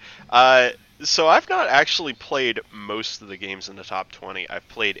 Sorry. So I've not actually played most of the games in the top 20. I've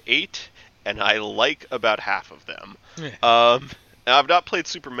played 8, and I like about half of them. Yeah. I've not played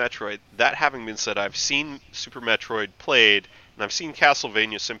Super Metroid. That having been said, I've seen Super Metroid played, and I've seen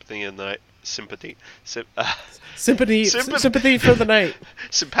Castlevania Symphony of the Night. Sympathy for the night.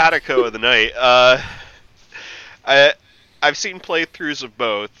 Simpatico of the night. I've seen playthroughs of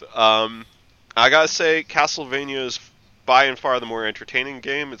both. I gotta say, Castlevania is by and far the more entertaining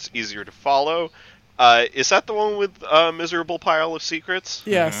game. It's easier to follow. Is that the one with Miserable Pile of Secrets?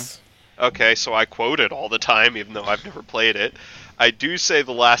 Yes. Mm-hmm. Okay, so I quote it all the time, even though I've never played it. I do say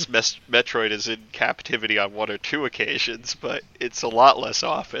the last Metroid is in captivity on 1 or 2 occasions, but it's a lot less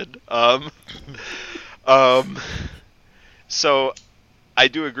often. So I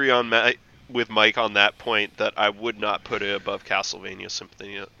do agree with Mike on that point that I would not put it above Castlevania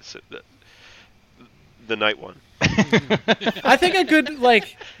Symphony, the night one. I think a good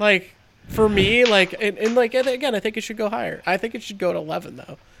like for me, like and like again, I think it should go higher. I think it should go to 11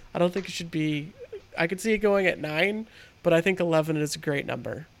 though. I don't think it should be. I could see it going at 9. But I think 11 is a great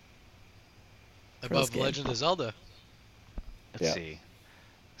number. Above Legend of Zelda. Let's see.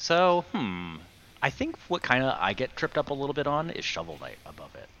 So, I think what kind of I get tripped up a little bit on is Shovel Knight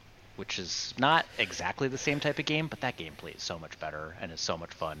above it, which is not exactly the same type of game, but that game plays so much better and is so much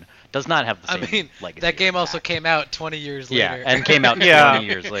fun. Does not have the same legacy. That game also came out 20 years later. Yeah, and came out 20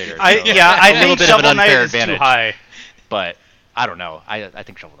 years later. So I think Shovel Knight is too high. But I don't know. I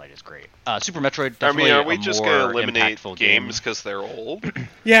think Shovel Knight is great. Super Metroid. I mean, Definitely are we a just more gonna eliminate impactful games because they're old?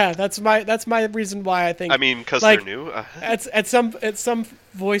 Yeah, that's my reason why I think. I mean, because like, they're new. at some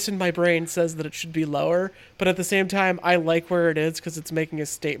voice in my brain says that it should be lower, but at the same time, I like where it is because it's making a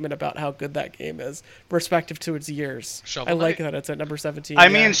statement about how good that game is, respective to its years. Shovel I like Knight? that it's at number 17. I yeah.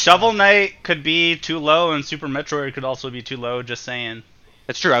 mean, Shovel Knight could be too low, and Super Metroid could also be too low. Just saying.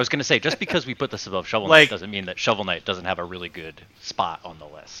 That's true. I was going to say, just because we put this above Shovel Knight Like- doesn't mean that Shovel Knight doesn't have a really good spot on the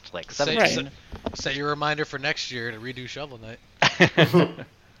list. Like Set, 17. set your reminder for next year to redo Shovel Knight.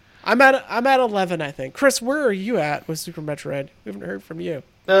 I'm at 11, I think. Chris, where are you at with Super Metroid? We haven't heard from you.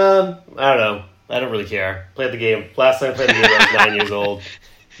 I don't know. I don't really care. Played the game. Last time I played the game, I was 9 years old.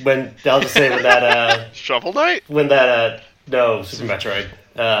 I'll just say Shovel Knight? No, Super Metroid.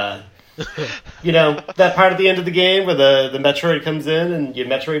 That part at the end of the game where the Metroid comes in and your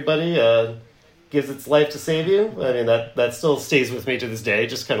Metroid buddy gives its life to save you. I mean, that still stays with me to this day.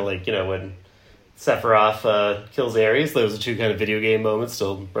 Just kind of like, when Sephiroth kills Ares. Those are two kind of video game moments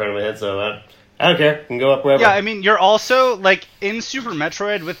still burn in my head, so I don't care. I can go up wherever. Yeah, I mean, you're also, like, in Super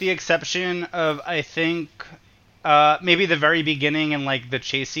Metroid, with the exception of, I think, maybe the very beginning and, like, the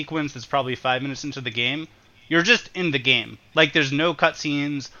chase sequence that's probably 5 minutes into the game, you're just in the game. Like, there's no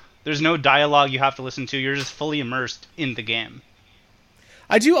cutscenes, there's no dialogue you have to listen to, you're just fully immersed in the game.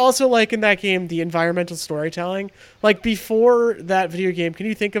 I do also like in that game the environmental storytelling. Like, before that video game, can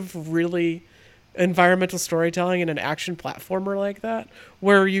you think of really environmental storytelling in an action platformer like that,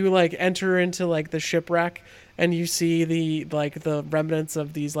 where you like enter into like the shipwreck and you see the remnants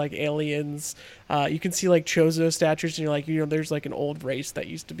of these like aliens, you can see like Chozo statues and you're like, there's like an old race that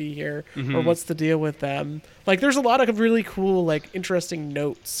used to be here, or what's the deal with them. Like, there's a lot of really cool, like, interesting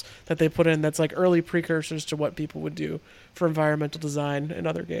notes that they put in that's like early precursors to what people would do for environmental design in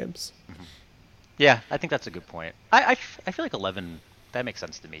other games. Yeah, I think that's a good point. I feel like 11, that makes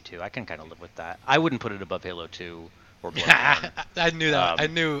sense to me too. I can kind of live with that. I wouldn't put it above Halo 2 or Bloodborne. I knew that. I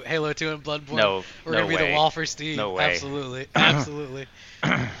knew Halo 2 and Bloodborne were no gonna be way. the wall for Steve. No way. Absolutely.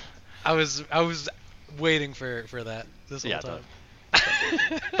 I was waiting for that this whole time.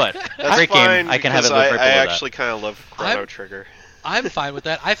 But That's great fine, game. I can have it because live right I below that. actually kind of love Chrono Trigger. I'm fine with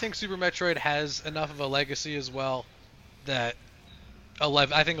that. I think Super Metroid has enough of a legacy as well that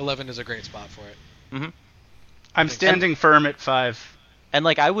 11. I think 11 is a great spot for it. I'm standing firm at 5. And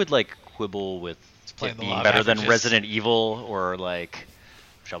like, I would like quibble with playing it the being law of better than averages. Resident Evil or like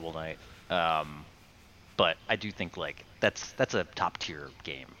Shovel Knight. But I do think like that's a top tier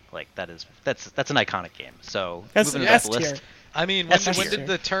game. Like that's an iconic game. So That's moving an it up S the tier. list. I mean, That's when fair. did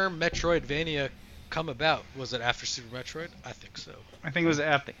the term Metroidvania come about? Was it after Super Metroid? I think so. I think it was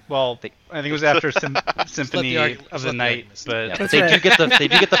after. Well, I think it was after Symphony argu- of let's the let the Night, argument but Yeah, That's they right.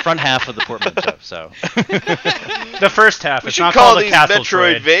 do get the front half of the portmanteau. So the first half. We It's should not call called a these Castle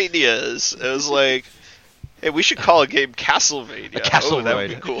Troid. Metroidvanias. It was like, hey, we should call a game Castlevania. Oh, that would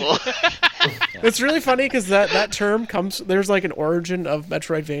be Castlevania. cool. It's really funny because that term there's like an origin of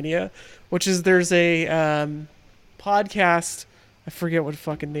Metroidvania, which is there's a podcast, I forget what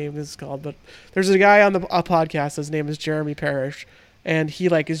fucking name this is called, but there's a guy on a podcast, his name is Jeremy Parrish, and he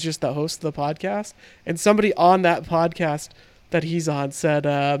like is just the host of the podcast, and somebody on that podcast that he's on said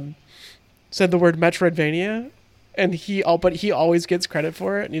the word Metroidvania, and he always gets credit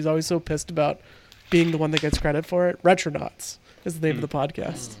for it, and he's always so pissed about being the one that gets credit for it. Retronauts is the name of the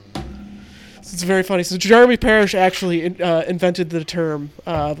podcast. So it's very funny. So Jeremy Parrish actually invented the term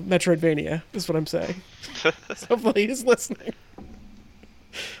Metroidvania, is what I'm saying. So hopefully he's listening.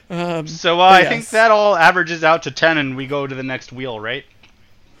 So I yes. think that all averages out to 10, and we go to the next wheel, right?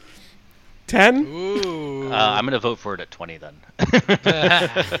 10? Ooh. I'm gonna vote for it at 20 then.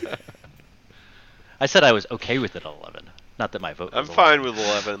 I said I was okay with it at 11. Not that my vote. I'm was fine 11.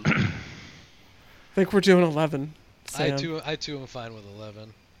 with 11. I think we're doing 11. I Sam. too am fine with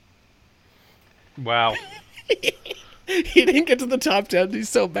 11. Wow. He didn't get to the top 10. He's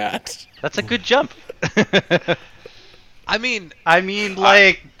so bad. That's a good jump. I mean,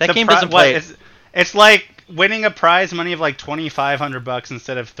 Like that the game doesn't what, play- it's like winning a prize money of like $2,500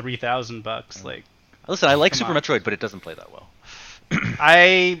 instead of $3,000. Like, Listen, I like Come Super on. Metroid, but it doesn't play that well.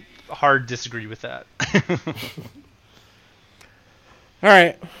 I hard disagree with that. All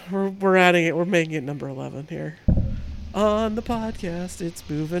right. We're adding it. We're making it number 11 here. On the podcast, it's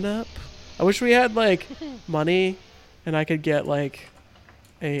moving up. I wish we had like money and I could get like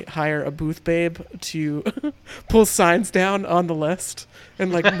hire a booth babe to pull signs down on the list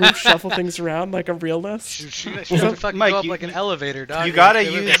and like shuffle things around like a real list. she doesn't fucking Mike, go up you- like an elevator, dog. you gotta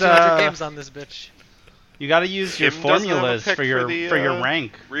There were use, 200 games on this bitch. You got to use your Kim doesn't have a formulas pick for your the, for your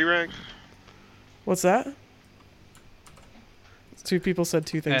rank. Re-rank? What's that? Two people said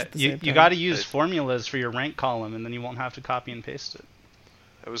two things at the same time. You got to use formulas for your rank column, and then you won't have to copy and paste it.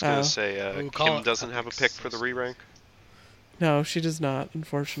 I was gonna say Kim doesn't have a pick for the re-rank. No, she does not,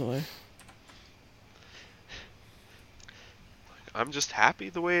 unfortunately. I'm just happy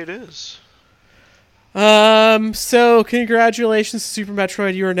the way it is. So congratulations, Super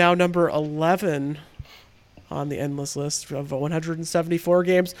Metroid. You are now number 11 on the endless list of 174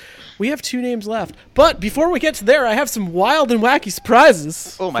 games. We have 2 names left. But before we get to there, I have some wild and wacky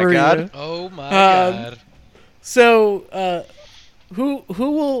surprises. Oh my for god. you. Oh my god. So, who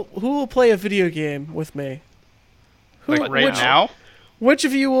will play a video game with me? Like right now? Which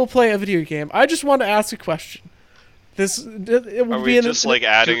of you will play a video game? I just want to ask a question. It will Are be we in just like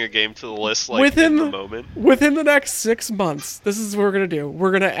adding a game to the list like within in the moment? Within the next 6 months. This is what we're gonna do.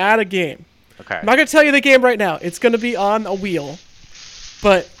 We're gonna add a game. Okay. I'm not gonna tell you the game right now. It's gonna be on a wheel,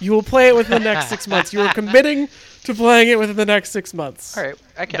 but you will play it within the next 6 months. You are committing to playing it within the next 6 months. All right.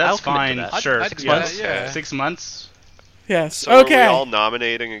 I'll That's commit fine. to that. Sure. 6 months. Yeah. 6 months. Yes. So okay. are we all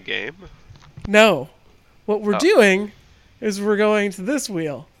nominating a game? No. What we're doing is we're going to this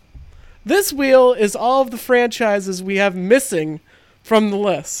wheel. This wheel is all of the franchises we have missing from the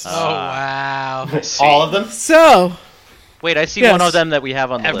list. Oh wow. All of them? So, Wait, I see Yes. one of them that we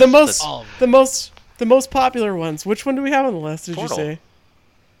have on the the list. most All of the most popular ones. Which one do we have on the list? Did Portal. you say?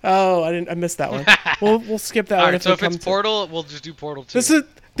 Oh, I missed that one. we'll skip that All one right, if so we if come it's to. Portal, we'll just do Portal 2.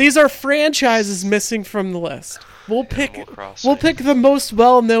 These are franchises missing from the list. We'll pick Animal Crossing. we'll pick the most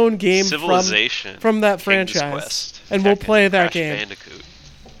well-known game Civilization. from that King's franchise, Quest, and we'll Tekken, play that Crash game. Bandicoot,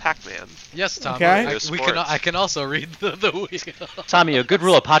 Pac-Man. Yes, Tom. Okay. I Mario can. Sports. I can also read the wheel. Tommy, a good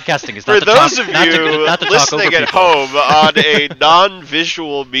rule of podcasting is For not to those talk, of not to, you not to talk over listening at people. home on a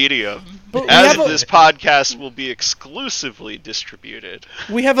non-visual medium, But we as have a- this podcast will be exclusively distributed.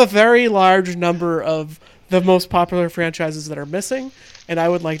 We have a very large number of the most popular franchises that are missing, and I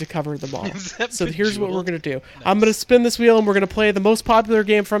would like to cover them all. Is that So here's what we're Bejeweled? going to do. I'm going to spin this wheel, and we're going to play the most popular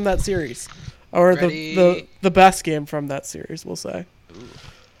game from that series. Or Ready. the best game from that series, we'll say.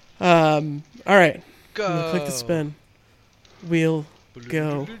 All right. Go. I'm gonna click the spin. Wheel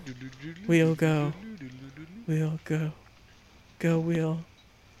go. Wheel go. Wheel go. Go wheel.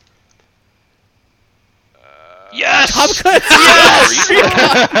 Yes! Tom Clancy!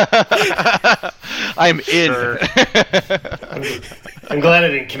 I'm in. Sure. I'm glad I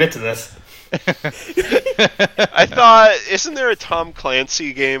didn't commit to this. I thought, isn't there a Tom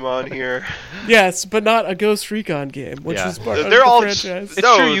Clancy game on here? Yes, but not a Ghost Recon game, which Yeah. is part of They're the all franchise. It's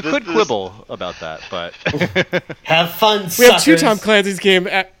No, true, you this- could this- quibble about that, but Have fun, We have two suckers. Tom Clancy's game,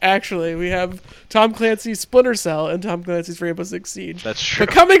 actually. We have Tom Clancy's Splinter Cell and Tom Clancy's Rainbow Six Siege. that's true.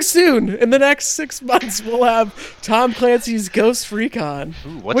 But coming soon, in the next 6 months, we'll have Tom Clancy's Ghost Recon. Ooh,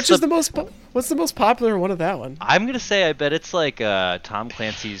 what's Which is the- the most what's the most popular one of that one? I'm gonna say I bet it's like Tom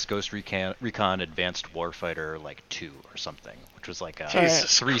Clancy's Ghost Recon Advanced Warfighter like 2 or something, which was like a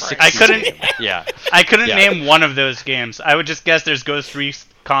Jesus 360. I couldn't- game. Yeah. I couldn't Yeah. name one of those games. I would just guess there's Ghost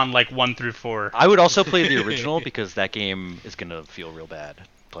Recon like 1 through 4. I would also play the original because that game is gonna feel real bad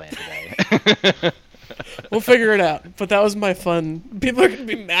playing today. We'll figure it out. But that was my fun. People are going to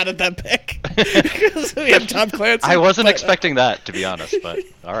be mad at that pick. Because we have Tom Clancy. I wasn't but- expecting that, to be honest, but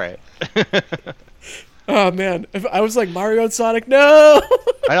all right. Oh, man. If I was like Mario and Sonic, no!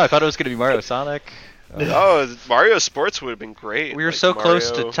 I know. I thought it was gonna be Mario Sonic. Oh, Mario Sports would have been great. We were like so close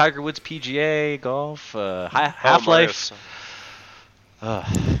to Mario- Tiger Woods PGA golf, Oh, Half Mario Life. Oh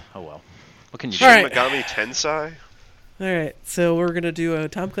well. What can you do? Shin All right. Megami Tensei. All right, so we're gonna do a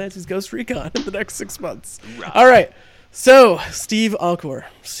Tom Clancy's Ghost Recon in the next 6 months. All right, so Steve Encore,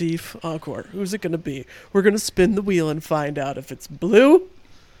 who's it gonna be? We're gonna spin the wheel and find out if it's blue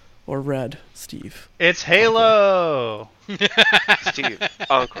or red. Steve. It's Halo. Steve,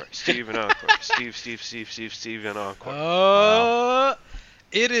 Encore. Steve and Encore. Steve and Encore.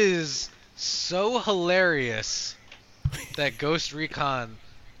 It is so hilarious that Ghost Recon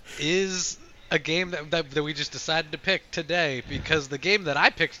is a game that we just decided to pick today, because the game that I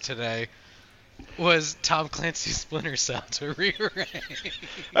picked today was Tom Clancy's Splinter Cell to re-rank.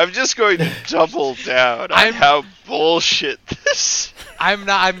 I'm just going to double down on I'm- how bullshit this. I'm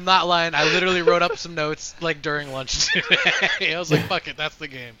not lying. I literally wrote up some notes like during lunch today. I was like, "Fuck it, that's the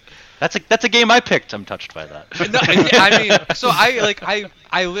game." That's a game I picked. I'm touched by that. No, I mean, so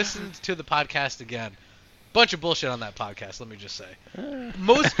I listened to the podcast again. Bunch of bullshit on that podcast, let me just say.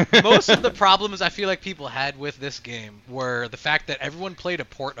 Most of the problems I feel like people had with this game were the fact that everyone played a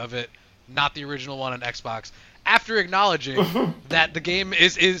port of it, not the original one on Xbox, after acknowledging that the game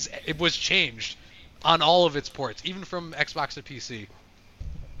it was changed on all of its ports, even from Xbox to PC.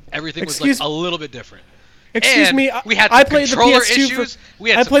 Everything was Excuse- like a little bit different. Excuse And me, we had I some played the controller PS2 issues. We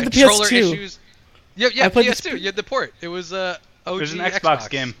had I some played the controller PS2. issues. Yeah, I played the PS2. You had the port. It was OG It was an Xbox Xbox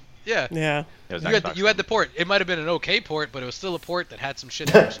game. Yeah. Yeah. It was You Xbox. had the port. It might have been an okay port, but it was still a port that had some shit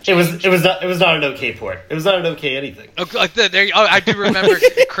that was It was changed. it was not an okay port. It was not an okay anything. I do remember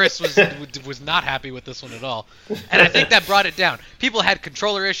Chris was not happy with this one at all, and I think that brought it down. People had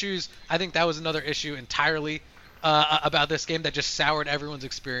controller issues. I think that was another issue entirely about this game that just soured everyone's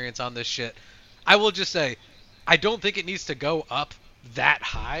experience on this shit. I will just say, I don't think it needs to go up that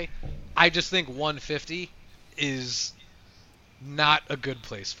high. I just think 150 is not a good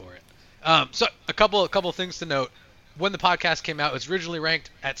place for it. So a couple things to note. When the podcast came out, it was originally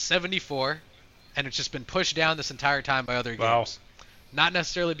ranked at 74, and it's just been pushed down this entire time by other Wow. games. Not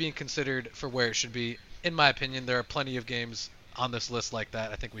necessarily being considered for where it should be. In my opinion, there are plenty of games on this list like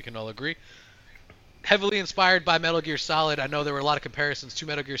that. I think we can all agree. Heavily inspired by Metal Gear Solid. I know there were a lot of comparisons to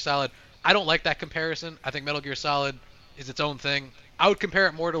Metal Gear Solid. I don't like that comparison. I think Metal Gear Solid is its own thing. I would compare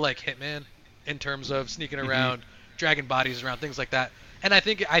it more to like Hitman in terms of sneaking around, dragging bodies around, things like that. And I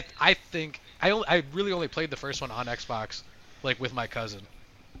think I really only played the first one on Xbox, like with my cousin.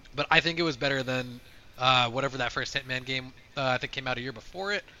 But I think it was better than whatever that first Hitman game I think came out a year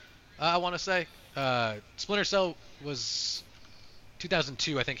before it. I want to say Splinter Cell was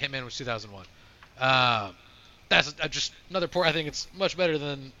 2002. I think Hitman was 2001. That's just another port. I think it's much better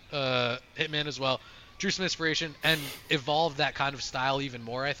than Hitman as well. Drew some inspiration and evolved that kind of style even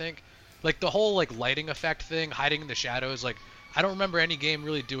more. I think, like the whole like lighting effect thing, hiding in the shadows. Like I don't remember any game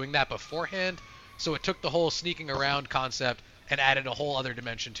really doing that beforehand. So it took the whole sneaking around concept and added a whole other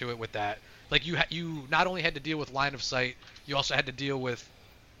dimension to it with that. Like you not only had to deal with line of sight, you also had to deal with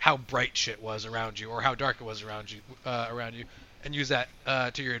how bright shit was around you or how dark it was around you, and use that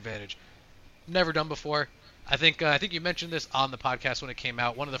to your advantage. Never done before. I think you mentioned this on the podcast when it came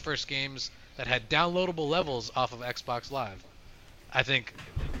out. One of the first games that had downloadable levels off of Xbox Live. I think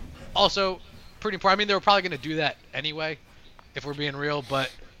also pretty important. I mean, they were probably going to do that anyway, if we're being real.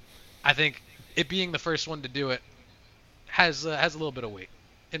 But I think it being the first one to do it has a little bit of weight,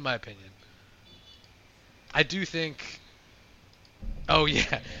 in my opinion. I do think. Oh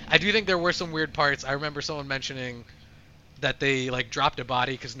yeah, I do think there were some weird parts. I remember someone mentioning that they like dropped a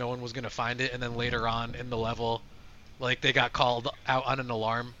body because no one was gonna find it, and then later on in the level, like they got called out on an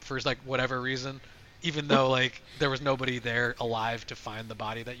alarm for like whatever reason, even though like there was nobody there alive to find the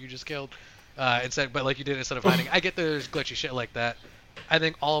body that you just killed. But like you did instead of finding. I get there's glitchy shit like that. I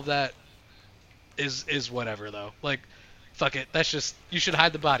think all of that is whatever though. Like, fuck it. That's just you should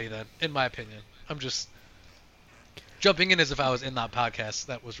hide the body then, in my opinion. I'm just jumping in as if I was in that podcast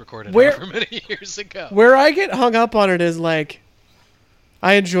that was recorded however many years ago. Where I get hung up on it is like,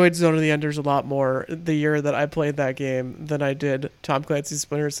 I enjoyed Zone of the Enders a lot more the year that I played that game than I did Tom Clancy's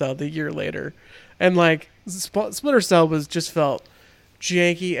Splinter Cell the year later. And like, Splinter Cell just felt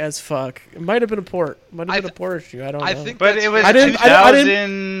janky as fuck. It might have been a port. Might have been a port issue. I don't know. I think But it was I didn't-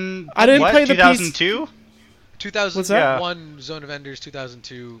 2000. I didn't what, play the 2002. 2001 Zone of Enders,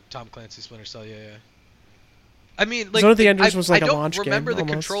 2002 Tom Clancy Splinter Cell. Yeah. I mean, like Zone of the Enders was like I a don't launch game, remember the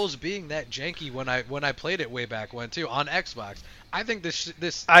almost. controls being that janky when I played it way back when too on Xbox. I think this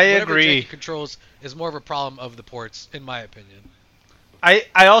I whatever agree. janky controls is more of a problem of the ports, in my opinion. I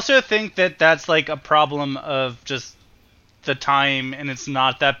also think that that's like a problem of just the time, and it's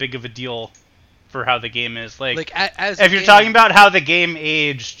not that big of a deal for how the game is. Like as if you're talking about how the game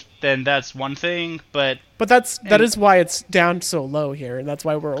aged, then that's one thing. But that is why it's down so low here, and that's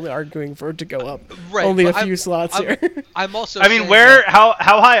why we're only arguing for it to go up. Right, only a but few slots here. I'm also. I mean, saying how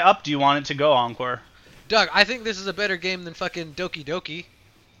high up do you want it to go, Encore? Doug, I think this is a better game than fucking Doki Doki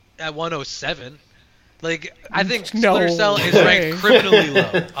at 107. Like, I think No Splinter Cell is way. ranked criminally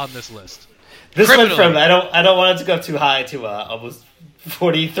low on this list. This went Criminally. from I don't want it to go too high to almost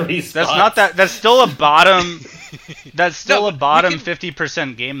 43 spots. That's not that. That's still a bottom. That's still No, a bottom we can-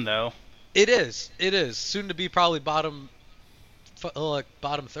 50% game, though. It is. Soon to be probably bottom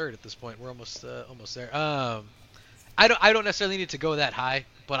third at this point. We're almost there. I don't necessarily need to go that high,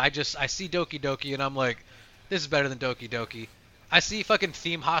 but I see Doki Doki and I'm like, this is better than Doki Doki. I see fucking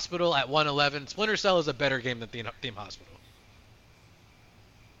Theme Hospital at 111. Splinter Cell is a better game than Theme Hospital.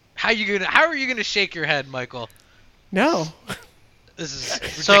 How are you gonna shake your head, Michael? No. This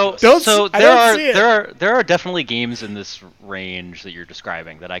is So, ridiculous. I don't see it. there are definitely games in this range that you're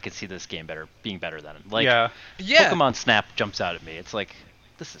describing that I could see this game being better than. Like, Yeah. Yeah. Pokemon Snap jumps out at me. It's like,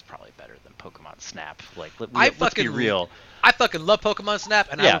 this is probably better than Pokemon Snap. Like, let's be fucking real. I fucking love Pokemon Snap,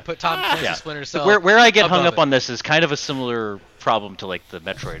 and I would put Tom Clancy's Splinter Cell. Where I get hung above up it. on this is kind of a similar problem to like the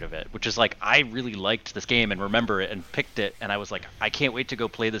Metroid of it, which is like I really liked this game and remember it and picked it, and I was like, I can't wait to go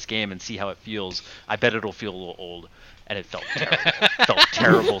play this game and see how it feels. I bet it'll feel a little old, and it felt terrible. Felt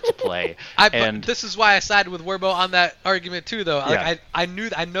terrible to play. But this is why I sided with Werbo on that argument too, though. Like I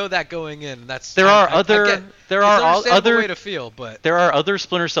know that going in. That's there are other other way to feel, but there are other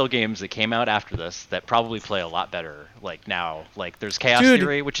Splinter Cell games that came out after this that probably play a lot better. Like now, like there's Chaos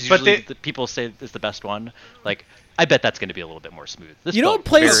Theory, which is usually the people say is the best one. Like I bet that's going to be a little bit more smooth. This You know felt what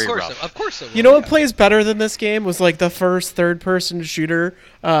plays- very of course, rough. of course it will. You know what plays better than this game was like the first third-person shooter,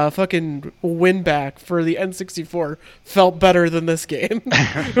 fucking win back for the N64 felt better than this game.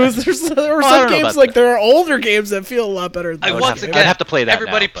 There were some don't know games about like there are older games that feel a lot better. Than Once this again, I'd have to play that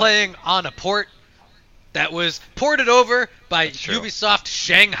everybody now, but- playing on a port that was ported over by true. Ubisoft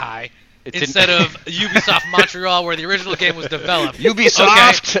Shanghai It didn't- instead of Ubisoft Montreal, where the original game was developed.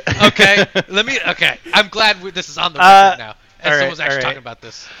 Ubisoft! Okay. I'm glad this is on the record now. And all right, someone's actually all right. talking about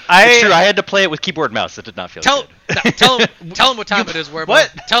this. It's true. I had to play it with keyboard and mouse. It did not feel Tell good. tell him what time it is, Werbo. What?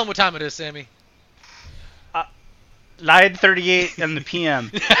 Tell him what time it is, Sammy. 9:38 in the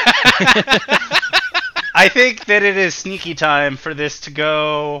PM. I think that it is sneaky time for this to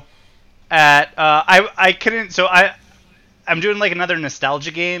go at I couldn't so I'm doing like another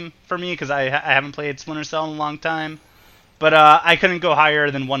nostalgia game for me because I haven't played Splinter Cell in a long time, but I couldn't go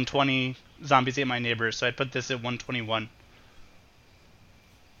higher than 120 Zombies Ate My Neighbors, so I put this at 121.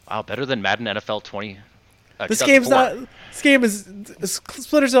 Wow, better than Madden NFL 20. This game's 2004. not. This game is.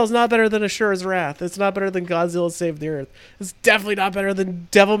 Splinter Cell is not better than Ashura's Wrath. It's not better than Godzilla Saved the Earth. It's definitely not better than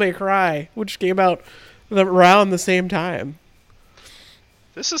Devil May Cry, which came out around the same time.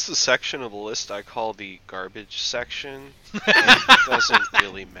 This is the section of the list I call the garbage section. It doesn't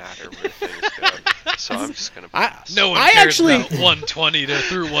really matter where things go, so I'm just gonna pass. No one I cares actually- about 120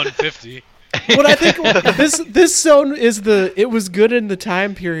 through 150. What I think this zone is it was good in the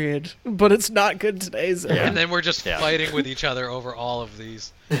time period, but it's not good today. Zone. And then we're just Yeah. fighting with each other over all of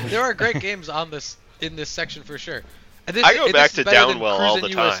these. There are great games in this section for sure. And I go back this is to better than Downwell all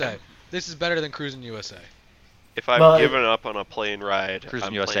Cruisin' the USA. time. This is better than Cruisin' USA. If I've Well, given up on a plane ride, Cruising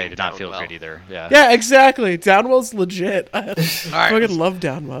I'm USA playing did not feel Downwell. good either. Yeah. Yeah, exactly. Downwell's legit. I right, fucking love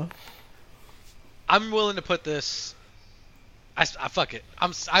Downwell. I'm willing to put this. I fuck it.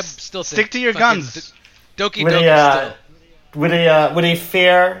 I'm still Stick to your fucking guns. Doki With Doki a still. with a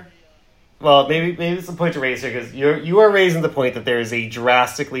fair, well, maybe it's a point to raise here because you are raising the point that there is a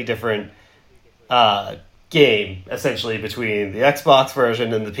drastically different game essentially between the Xbox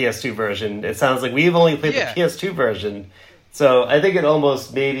version and the PS2 version. It sounds like we've only played Yeah. the PS2 version, so I think it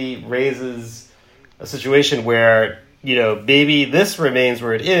almost maybe raises a situation where maybe this remains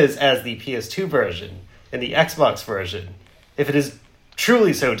where it is as the PS2 version and the Xbox version, if it is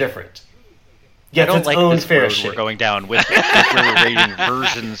truly so different. I Gets don't its like own this fair road shake. we're going down with we're rating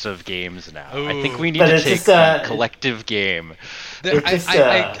versions of games now. I think we need But to it's take just, one collective game. There- It's just,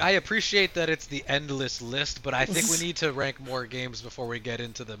 I appreciate that it's the endless list, but I think we need to rank more games before we get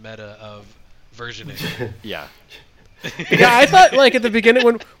into the meta of versioning. Yeah. Yeah, I thought like at the beginning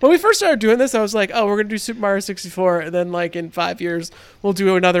when we first started doing this, I was like, oh, we're gonna do Super Mario 64, and then like in 5 years we'll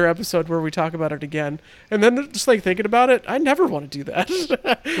do another episode where we talk about it again. And then just like thinking about it, I never want to do that.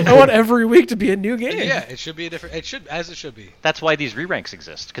 I want every week to be a new game. Yeah, it should be a different. It should be. That's why these re-ranks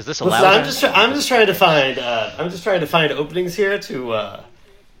exist, because this Listen, allows I'm just trying to find openings here to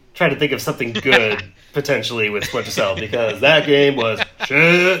try to think of something good potentially with Splinter Cell because that game was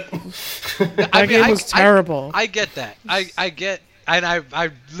shit. That game was terrible. I get that. I get, and I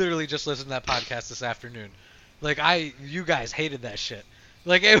literally just listened to that podcast this afternoon. Like you guys hated that shit.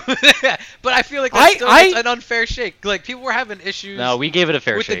 Like, but I feel like that's an unfair shake. Like people were having issues. No, we gave it a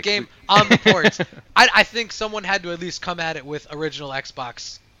fair with shake. the game on the ports. I think someone had to at least come at it with original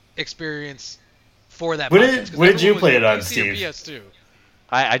Xbox experience for that. What podcast, 'cause did you everyone was play it on, PC or Steve? PS2,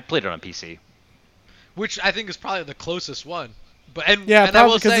 I played it on PC. which I think is probably the closest one. But Yeah, and I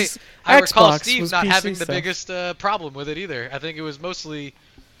will probably 'cause say, it's I recall Xbox Steve was not PC having the stuff. biggest problem with it either. I think it was mostly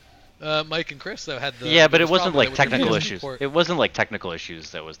Mike and Chris that had the Yeah, but it biggest wasn't problem like with the technical PS2 issues. port. It wasn't like technical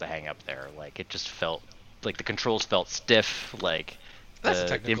issues that was the hang up there. Like it just felt like the controls felt stiff. Like That's a the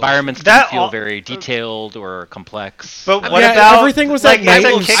technical environments That didn't feel all- very detailed or complex. But what Yeah, about everything was like at night, as a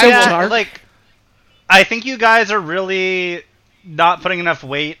it was kick- so yeah, dark. like I think you guys are really not putting enough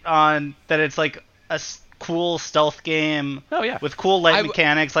weight on that. It's like a cool stealth game. Oh, yeah. with cool light I-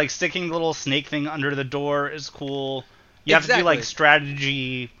 mechanics. Like sticking the little snake thing under the door is cool. You have to do like Exactly.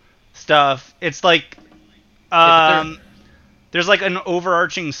 strategy stuff. It's like but um there's like an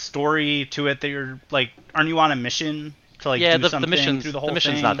overarching story to it that you're like, aren't you on a mission to like do something through the whole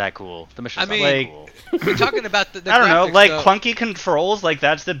mission's thing? not that cool. The mission's I mean, not that cool. We're talking about the I don't know, graphics, like though. clunky controls, like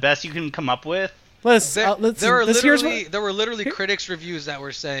that's the best you can come up with. There There were literally critics reviews that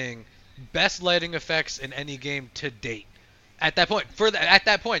were saying best lighting effects in any game to date. At that point, at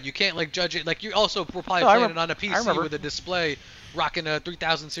that point, you can't like judge it. Like you also were probably playing it on a PC with a display, rocking a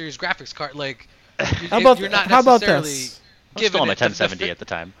 3000 series graphics card. Like, How about you're not how about necessarily this? I was still on my giving it 1070 at the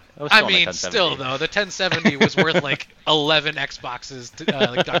time. I mean, still though, the 1070 was worth like 11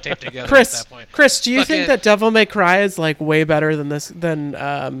 Xboxes like duct taped together at that point. Chris, do you think Fucking- that Devil May Cry is like way better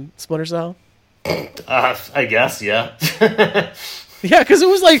than Splinter Cell? I guess, yeah. Yeah, because it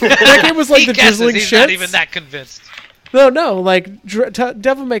was like that game was like He the guesses, drizzling he's shit. not even that convinced. No, like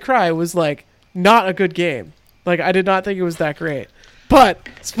Devil May Cry was like not a good game. Like I did not think it was that great. But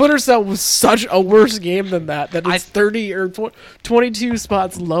Splinter Cell was such a worse game than that. That it's 30 or 22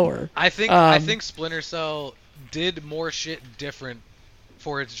 spots lower. I think Splinter Cell did more shit different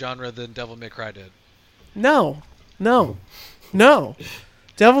for its genre than Devil May Cry did. No.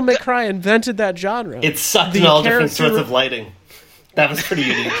 Devil May Cry invented that genre. It sucked The in all different character- sorts of lighting. That was pretty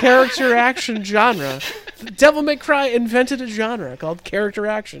unique. Character action genre. Devil May Cry invented a genre called character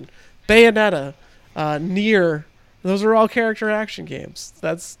action. Bayonetta, Nier, those are all character action games.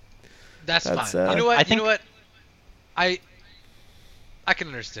 That's That's That's, fine. uh, You know what? I think- I can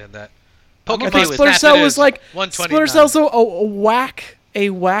understand that. I'm Pokemon okay with Splinter Snap Cell it was is like 129. Splinter Cell's a whack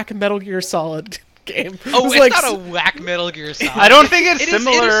Metal Gear Solid game. Oh, was it's like not a whack Metal Gear Solid. I don't think it's It is-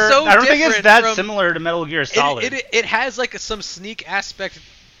 similar. it is so I don't think it's different that from- similar to Metal Gear Solid. It has like some sneak aspect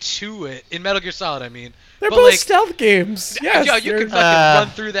to it in Metal Gear Solid. I mean, they're but, both like, stealth games. Yes, yo, you they're- can fucking run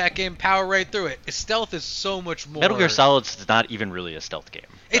through that game, power right through it. Stealth is so much more. Metal Gear Solid's not even really a stealth game.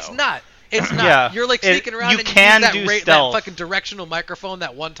 It's though. not. It's not. Yeah. You're like sneaking around You and can you do use that stealth. fucking directional microphone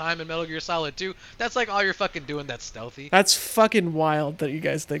that one time in Metal Gear Solid 2. That's like all you're fucking doing that's stealthy. That's fucking wild that you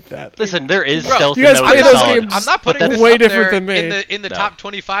guys think that. Listen, there is Bro, stealth you in guys Metal play Gear those Solid. games I'm not putting but this way up different there than me. in the No. top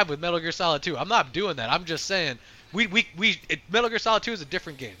 25 with Metal Gear Solid 2. I'm not doing that. I'm just saying Metal Gear Solid 2 is a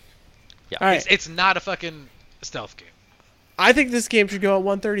different game. All right, It's not a fucking stealth game. I think this game should go at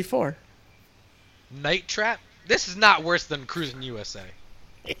 134. Night Trap. This is not worse than Cruising USA.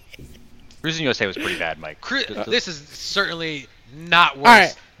 Cruising USA was pretty bad, Mike. This is certainly not worse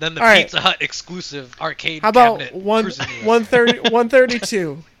right. than the All right. Pizza Hut exclusive arcade How about cabinet.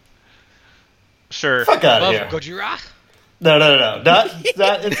 132? Sure. Fuck out of Above here. Gojira? No. Not, it's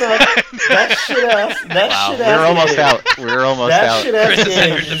not, that shit ass. That Wow, shit we're ass almost game. out. We're almost That out. shit ass Chris has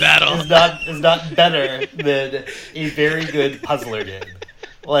game entered the battle. is not better than a very good puzzler game.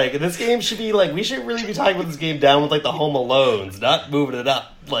 Like, this game should be like, we should really be talking about this game down with like the Home Alones, not moving it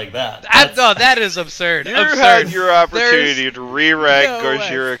up like that. No, that is absurd. You absurd. had your opportunity There's to re-rank no way.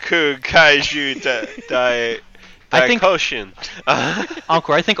 Gojira Ku Kaiju I think- Daikoshin.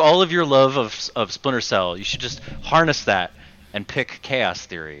 Encore, I think all of your love of Splinter Cell, you should just harness that and pick Chaos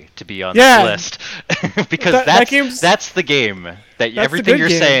Theory to be on Yeah. this list. Because That game's- that's the game that the everything good you're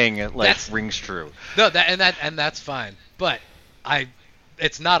game. saying like That's- rings true. No, and that's fine. But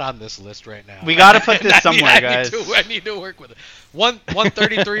it's not on this list right now. We gotta put this I need- somewhere, I need guys. I need to work with it.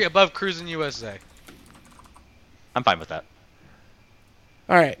 133 above Cruising USA. I'm fine with that.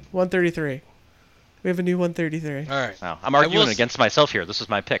 All right, 133. We have a new 133. All right. Wow. I'm arguing will against myself here. This was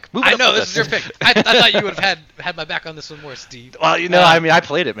my pick. Move I up know the this is your list. pick. I thought you would have had my back on this one more, Steve. Well, you know, I mean, I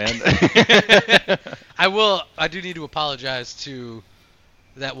played it, man. I do need to apologize to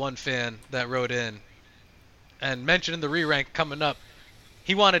that one fan that wrote in and mentioned in the re-rank coming up.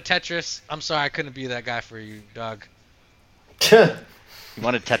 He wanted Tetris. I'm sorry I couldn't be that guy for you, dog. You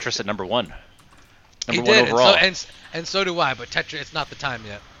wanted Tetris at number one. He Number one did, overall. and so do I. But Tetris, it's not the time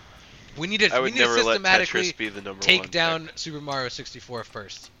yet. We need to I would we need to never let systematically Tetris be the number take one down Super Mario 64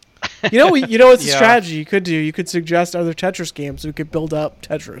 first. You know what's a Yeah. strategy you could do? You could suggest other Tetris games. We could build up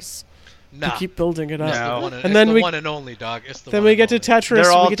Tetris. Nah, To keep building it up. it's No. the one, And it's then the we- one and only, dog. It's the Then one we and get to only. Tetris.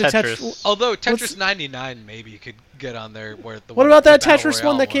 They're all we get to Tetris. Although Tetris what's- 99 maybe could get on there. Where the What one, about the that Battle Tetris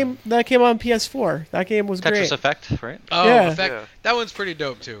one Royale that came on PS4? That game was Tetris great. Effect, right? Oh, Yeah. in fact, Yeah. that one's pretty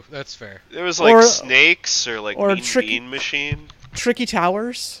dope too. That's fair. It was like Or- Snakes or like or Mean Tricky- Bean Machine. Tricky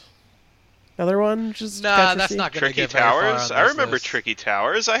Towers. Another one. Just Nah, Tetris-y. that's not gonna Tricky get very far Towers? on I this remember list. Tricky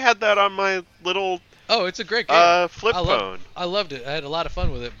Towers. I had that on my little Oh, it's a great game. flip phone. I loved it. I had a lot of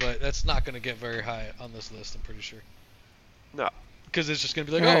fun with it, but that's not going to get very high on this list, I'm pretty sure. No. Because it's just going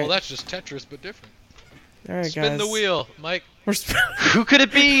to be like, All oh, right. well, that's just Tetris, but different. All right, Spin guys. the wheel, Mike. We're sp- Who could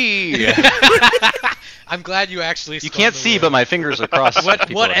it be? I'm glad you actually. You can't see, but my fingers are crossed.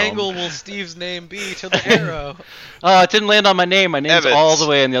 What angle will Steve's name be to the arrow? It didn't land on my name. My name's Evans. all the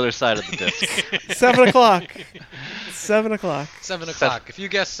way on the other side of the disc. 7 o'clock. 7 o'clock. 7 o'clock. If you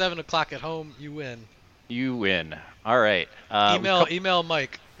guess 7 o'clock at home, you win. You win. All right. Email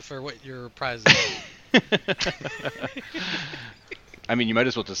Mike for what your prize is. I mean, you might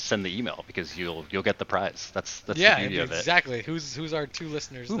as well just send the email because you'll get the prize. That's the Yeah, beauty of it. exactly. Who's our 2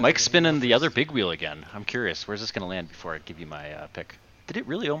 listeners? Ooh, that Mike's are gonna spinning go the first? other big wheel again. I'm curious. Where's this going to land before I give you my pick? Did it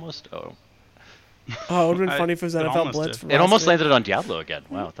really almost? Oh. Oh, it would have been funny if it was it NFL almost Blitz. did. from It last almost week. landed on Diablo again.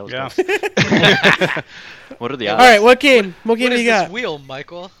 Wow, that was Yeah. close. What are the All odds? right, what game? What game What do is you got? this wheel,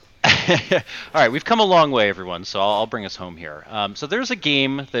 Michael? All right, we've come a long way, everyone, so I'll bring us home here. So there's a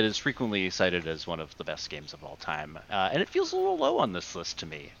game that is frequently cited as one of the best games of all time, and it feels a little low on this list to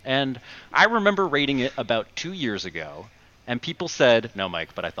me. And I remember rating it about 2 years ago, and people said, no,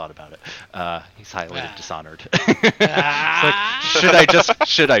 Mike, but I thought about it. He's highlighted Dishonored. It's like,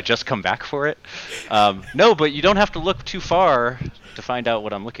 should I just come back for it? No, but you don't have to look too far to find out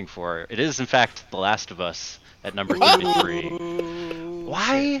what I'm looking for. It is, in fact, The Last of Us at number 33.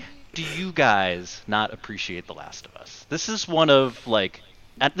 Why do you guys not appreciate The Last of Us? This is one of, like,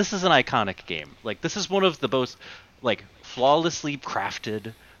 this is an iconic game. Like, this is one of the most, like, flawlessly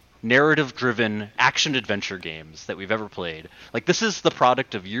crafted, narrative-driven action-adventure games that we've ever played. Like, this is the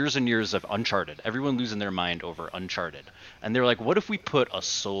product of years and years of Uncharted. Everyone losing their mind over Uncharted. And they're like, what if we put a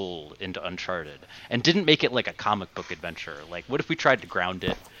soul into Uncharted and didn't make it like a comic book adventure? Like, what if we tried to ground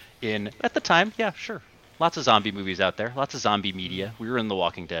it in, at the time, yeah, sure. Lots of zombie movies out there. Lots of zombie media. We were in the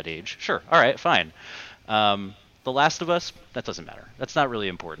Walking Dead age. Sure. All right, fine. The Last of Us, that doesn't matter. That's not really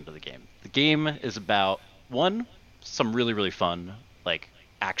important to the game. The game is about, one, some really, really fun, like,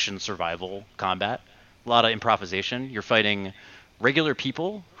 action survival combat. A lot of improvisation. You're fighting regular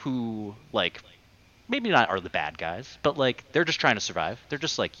people who, like, maybe not are the bad guys, but, like, they're just trying to survive. They're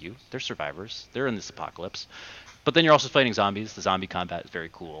just like you. They're survivors. They're in this apocalypse. But then you're also fighting zombies. The zombie combat is very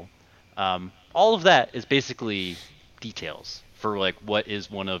cool. All of that is basically details for, like, what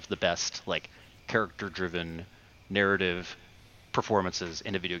is one of the best, like, character-driven narrative performances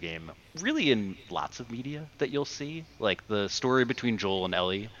in a video game, really in lots of media that you'll see. Like, the story between Joel and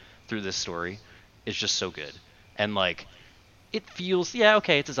Ellie through this story is just so good. And, like, it feels, yeah,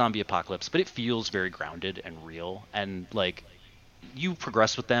 okay, it's a zombie apocalypse, but it feels very grounded and real. And, like, you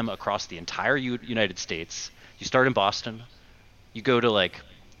progress with them across the entire United States. You start in Boston, you go to, like,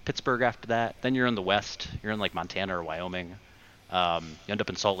 Pittsburgh after that, then you're in the West, you're in, like, Montana or Wyoming. You end up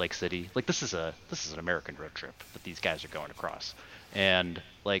in Salt Lake City. Like, this is an American road trip that these guys are going across. And,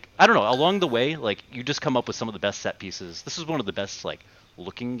 like, I don't know, along the way, like, you just come up with some of the best set pieces. This is one of the best, like,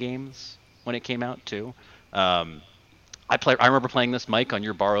 looking games when it came out, too. I remember playing this, Mike, on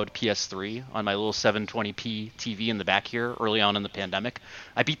your borrowed PS3 on my little 720p TV in the back here early on in the pandemic.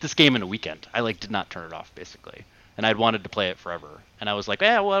 I beat this game in a weekend. I, like, did not turn it off, basically. And I'd wanted to play it forever. And I was like,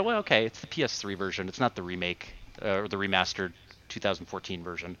 well, okay, it's the PS3 version. It's not the remake or the remastered 2014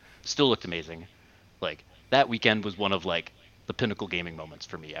 version. Still looked amazing. Like, that weekend was one of, like, the pinnacle gaming moments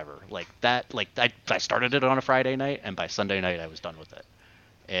for me ever. Like, that, like, I started it on a Friday night, and by Sunday night I was done with it.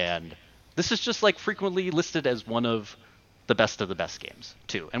 And this is just, like, frequently listed as one of the best games,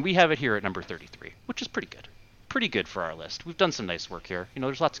 too. And we have it here at number 33, which is pretty good. Pretty good for our list. We've done some nice work here. You know,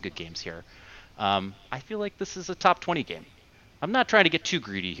 there's lots of good games here. I feel like this is a top 20 game. I'm not trying to get too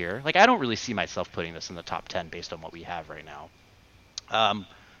greedy here. Like, I don't really see myself putting this in the top 10 based on what we have right now.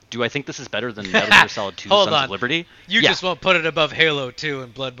 Do I think this is better than Metal Gear Solid 2 Hold Sons on. of Liberty? You Yeah. just won't put it above Halo 2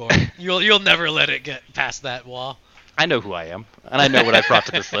 and Bloodborne. You'll never let it get past that wall. I know who I am, and I know what I've brought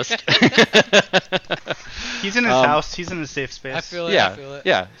to this list. He's in his house. He's in a safe space. I feel it. Yeah, I feel it.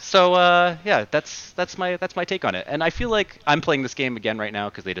 yeah. So, yeah, that's my take on it. And I feel like I'm playing this game again right now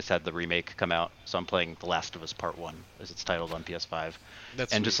because they just had the remake come out. So I'm playing The Last of Us Part 1, as it's titled on PS5.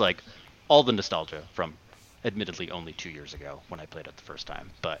 That's and sweet. just, like, all the nostalgia from admittedly only 2 years ago when I played it the first time.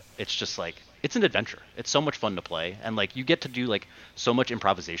 But it's just, like, it's an adventure. It's so much fun to play. And, like, you get to do, like, so much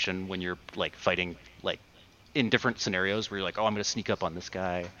improvisation when you're, like, fighting, like, in different scenarios where you're like, oh, I'm going to sneak up on this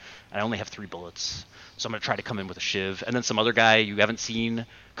guy, and I only have 3 bullets, so I'm going to try to come in with a shiv, and then some other guy you haven't seen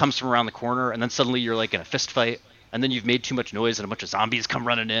comes from around the corner, and then suddenly you're, like, in a fist fight, and then you've made too much noise, and a bunch of zombies come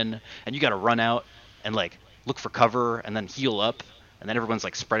running in, and you got to run out and, like, look for cover, and then heal up, and then everyone's,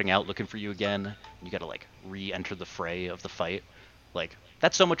 like, spreading out looking for you again, and you got to, like, re-enter the fray of the fight. Like,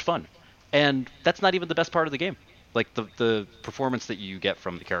 that's so much fun. And that's not even the best part of the game. Like, the performance that you get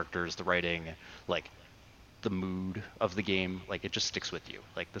from the characters, the writing, like, the mood of the game, like, it just sticks with you.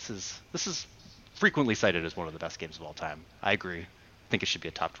 Like, this is frequently cited as one of the best games of all time. I agree. think it should be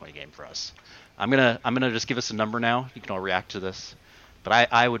a top 20 game for us. I'm gonna just give us a number now. You can all react to this, but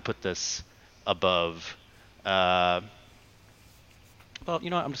I would put this above. Well, you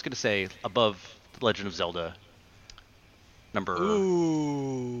know what? I'm just gonna say above The Legend of Zelda. The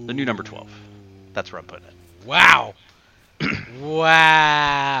new number 12. That's where I'm putting it. Wow.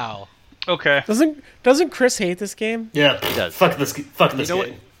 Wow. Okay. Doesn't Chris hate this game? Yeah, He does. Fuck this You know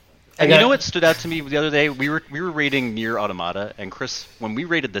game. And you know what stood out to me the other day? We were rating Nier Automata, and Chris, when we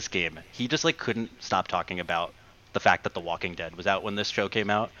rated this game, he just like couldn't stop talking about the fact that The Walking Dead was out when this show came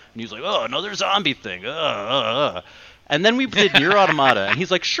out, and he was like, "Oh, another zombie thing." And then we did Nier Automata, and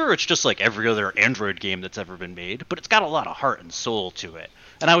he's like, "Sure, it's just like every other Android game that's ever been made, but it's got a lot of heart and soul to it."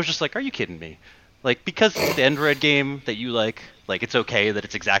 And I was just like, "Are you kidding me?" Like, because it's the Android game that you like it's okay that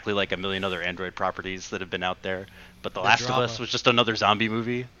it's exactly like a million other Android properties that have been out there, but The Last of Us was just another zombie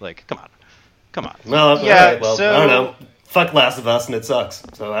movie. Like, come on. Well, Yeah, alright, well, so- I don't know. Fuck Last of Us, and it sucks.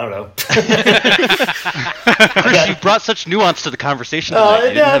 So I don't know. Chris, you brought such nuance to the conversation tonight. You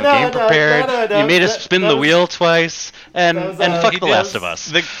didn't have a game prepared. no, You made us spin the wheel twice, and that was, fuck he The did. Last of Us.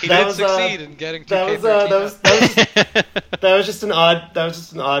 He That did was, succeed in getting 2K that was just an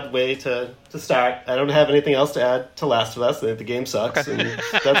odd way to start. I don't have anything else to add to Last of Us. I think the game sucks, and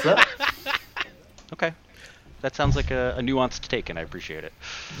that's that. Okay, that sounds like a nuanced take, and I appreciate it.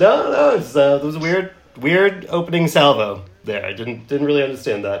 No, there was a weird opening salvo there. I didn't really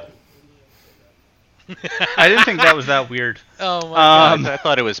understand that. I didn't think that was that weird. Oh my god. I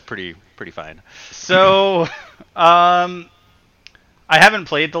thought it was pretty fine. So, I haven't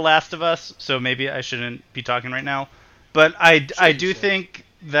played The Last of Us, so maybe I shouldn't be talking right now. But I do think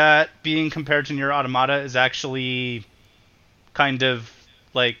that being compared to Nier Automata is actually kind of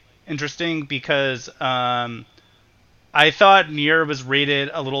like interesting because I thought Nier was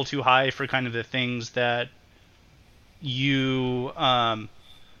rated a little too high for kind of the things that you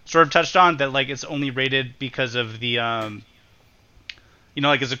sort of touched on, that like it's only rated because of the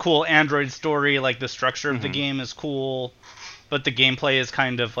like it's a cool Android story, like the structure of the game is cool, but the gameplay is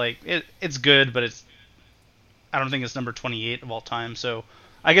kind of like it's good, but I don't think it's number 28 of all time. So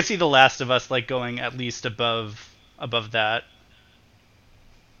I could see The Last of Us like going at least above that.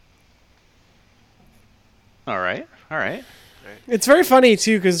 All right. It's very funny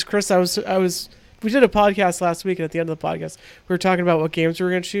too because Chris, we did a podcast last week, and at the end of the podcast, we were talking about what games we were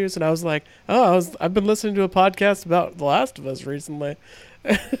going to choose, and I was like, I've been listening to a podcast about The Last of Us recently.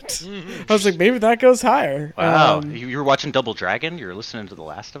 I was like, maybe that goes higher. Wow, you were watching Double Dragon? You were listening to The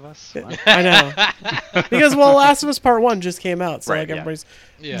Last of Us? Wow. I know. Because, Last of Us Part 1 just came out, so Right, yeah. everybody's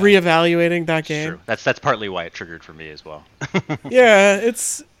Yeah. reevaluating that game. True. That's partly why it triggered for me as well. Yeah,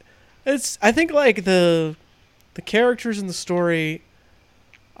 it's I think like the characters in the story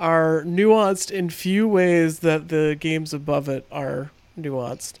are nuanced in few ways that the games above it are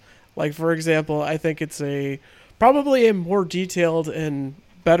nuanced. Like, for example, I think it's probably a more detailed and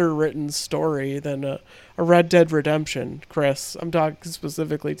better written story than a Red Dead Redemption. Chris, I'm talking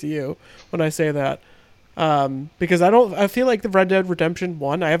specifically to you when I say that. Because I feel like the Red Dead Redemption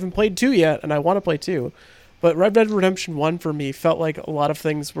 1, I haven't played 2 yet, and I want to play 2. But Red Dead Redemption 1 for me felt like a lot of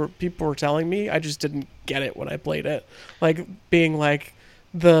things people were telling me. I just didn't get it when I played it. Like being like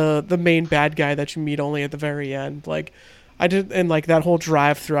the main bad guy that you meet only at the very end. Like I did, and like that whole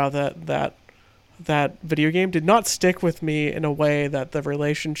drive throughout that video game did not stick with me in a way that the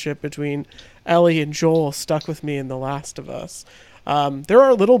relationship between Ellie and Joel stuck with me in The Last of Us. There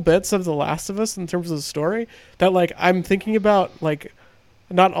are little bits of The Last of Us in terms of the story that like I'm thinking about like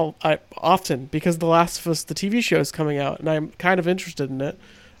often because The Last of Us, the TV show, is coming out, and I'm kind of interested in it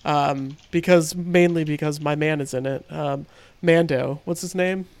mainly because my man is in it. Mando, what's his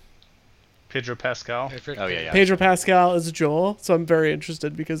name? Pedro Pascal. Oh, yeah. Pedro Pascal is Joel, so I'm very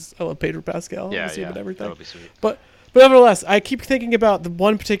interested because I love Pedro Pascal. Yeah, and everything. That'll be sweet. But nevertheless, I keep thinking about the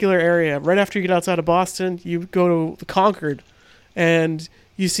one particular area. Right after you get outside of Boston, you go to Concord, and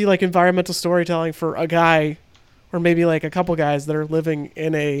you see like environmental storytelling for a guy, or maybe like a couple guys that are living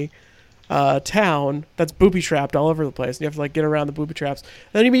in a town that's booby trapped all over the place, and you have to like get around the booby traps.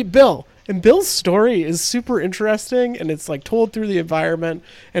 And then you meet Bill, and Bill's story is super interesting, and it's like told through the environment.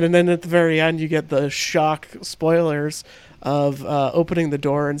 And then at the very end, you get the shock spoilers of opening the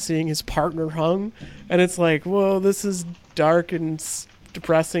door and seeing his partner hung, and it's like, whoa, this is dark and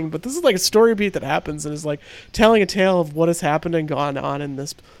depressing, but this is like a story beat that happens and is like telling a tale of what has happened and gone on in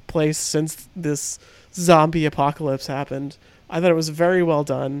this place since this zombie apocalypse happened. I thought it was very well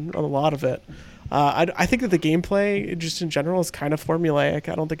done on a lot of it. I think that the gameplay, just in general, is kind of formulaic.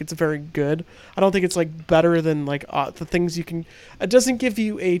 I don't think it's very good. I don't think it's like better than like the things you can. It doesn't give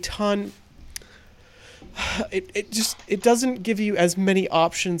you a ton. it doesn't give you as many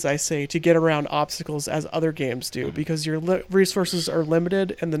options, I say, to get around obstacles as other games do, because your resources are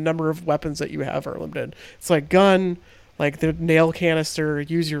limited and the number of weapons that you have are limited. It's like gun, like the nail canister,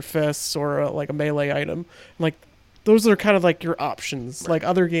 use your fists, or like a melee item. Like those are kind of like your options. Like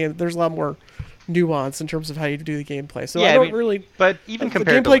other games, there's a lot more nuance in terms of how you do the gameplay. So I don't really. But even the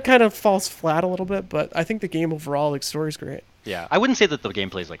compared gameplay to kind of falls flat a little bit, but I think the game overall, like, story's great. yeah, I wouldn't say that the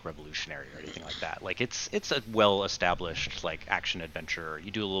gameplay is like revolutionary or anything like that. Like it's a well-established like action adventure. You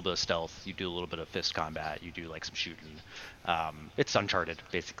do a little bit of stealth, you do a little bit of fist combat, you do like some shooting. It's Uncharted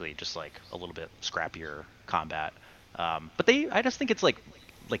basically, just like a little bit scrappier combat. But I just think it's like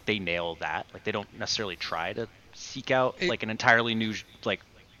they nail that. Like they don't necessarily try to seek out like an entirely new like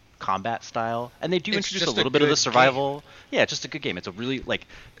combat style, and they do introduce a little bit of the survival game. Yeah, just a good game. It's a really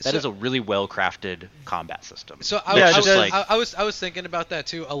is a really well crafted combat system. So I was thinking about that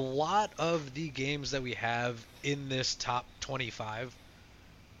too. A lot of the games that we have in this top 25,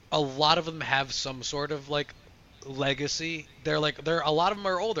 a lot of them have some sort of like legacy. They're a lot of them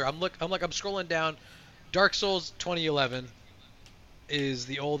are older. I'm scrolling down. Dark Souls 2011 is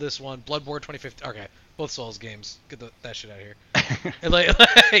the oldest one. Bloodborne 2015. Okay, both Souls games. Get that shit out of here. And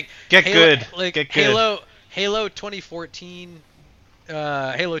get Halo, good. Like get good. Halo 2014,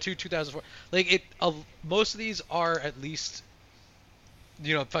 Halo 2 2004. Like most of these are at least,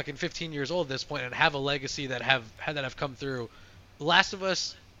 fucking 15 years old at this point and have a legacy that have come through. Last of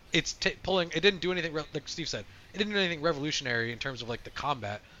Us, it's pulling. It didn't do anything like Steve said. It didn't do anything revolutionary in terms of like the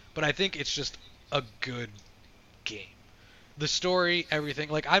combat, but I think it's just a good game. The story, everything.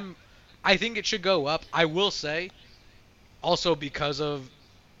 Like I think it should go up. I will say, also because of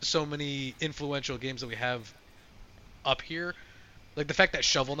so many influential games that we have up here, like the fact that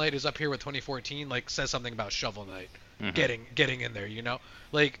Shovel Knight is up here with 2014, like says something about Shovel Knight getting in there.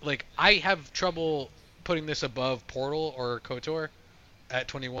 Like I have trouble putting this above Portal or KOTOR at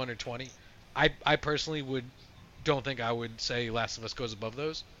 21 or 20. I personally don't think I would say Last of Us goes above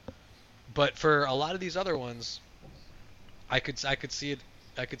those, but for a lot of these other ones, I could see it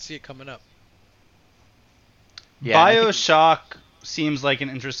coming up. Yeah, BioShock seems like an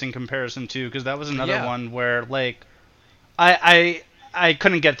interesting comparison too, because that was another one where like I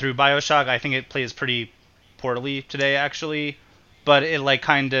couldn't get through BioShock. I think it plays pretty poorly today actually, but it like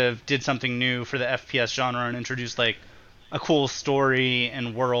kind of did something new for the FPS genre and introduced like a cool story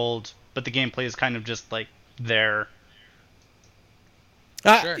and world, but the gameplay is kind of just like there.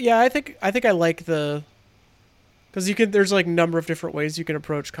 Sure. Yeah, I think I like the, because there's like a number of different ways you can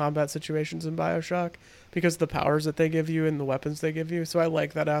approach combat situations in BioShock because of the powers that they give you and the weapons they give you. So I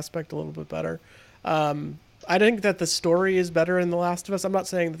like that aspect a little bit better. I think that the story is better in The Last of Us. I'm not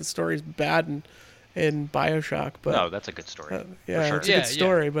saying that the story is bad in BioShock, but no, that's a good story. Yeah, sure. it's a good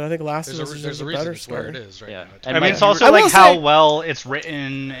story, but I think Last of Us is a better reason story. Where it is right now. And I mean, it's also like how well it's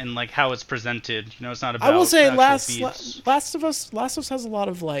written and like how it's presented. It's not about. I will say Last of Us has a lot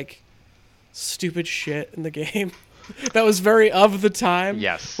of like stupid shit in the game. That was very of the time.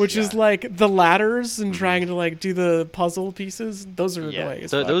 Yes. Which is like the ladders and trying to like do the puzzle pieces. Those are annoying.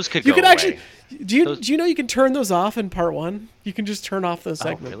 Those could you go can away. Actually, do you know you can turn those off in part 1? You can just turn off those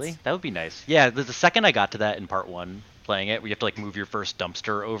segments. Oh, really? That would be nice. Yeah, the second I got to that in part 1, playing it, where you have to like move your first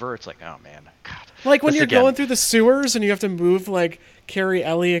dumpster over, it's like, oh man, God. Like when you're going through the sewers and you have to move, like carry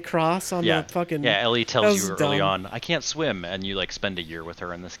Ellie across on the fucking. Yeah, Ellie tells you early dumb. on, I can't swim, and you like spend a year with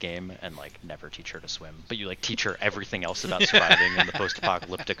her in this game and like never teach her to swim, but you like teach her everything else about surviving in the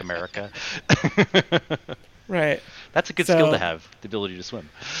post-apocalyptic America. Right. That's a good skill to have, the ability to swim.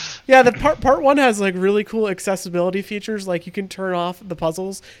 Yeah, the part 1 has like really cool accessibility features. Like you can turn off the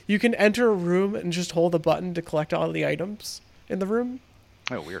puzzles. You can enter a room and just hold a button to collect all the items in the room.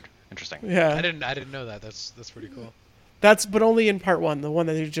 Oh, weird. Interesting. Yeah. I didn't know that. That's pretty cool. But only in part 1, the one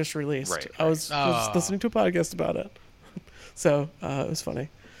that they just released. Right. I was listening to a podcast about it. So, it was funny.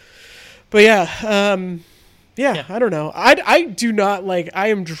 But yeah, I don't know. I do not like, I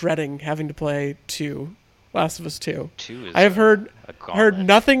am dreading having to play Last of Us 2. 2 is I've heard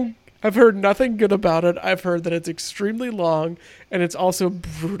nothing good about it. I've heard that it's extremely long and it's also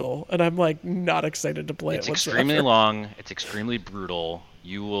brutal, and I'm like not excited to play it whatsoever. It's extremely long, it's extremely brutal.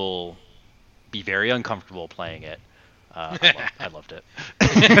 You will be very uncomfortable playing it. I loved it.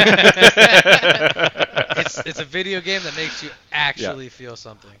 It's a video game that makes you actually feel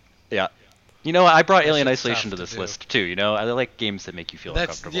something. Yeah. I brought Alien Isolation to this list too. I like games that make you feel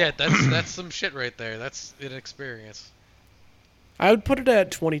uncomfortable. Yeah, that's some shit right there. That's an experience. I would put it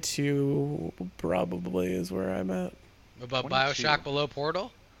at 22, probably, is where I'm at. About 22. BioShock below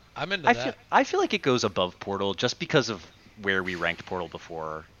Portal? I'm into that. I feel like it goes above Portal just because of where we ranked Portal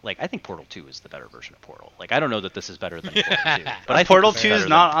before. Like, I think Portal 2 is the better version of Portal. Like, I don't know that this is better than Portal 2, but I think Portal it's 2 better is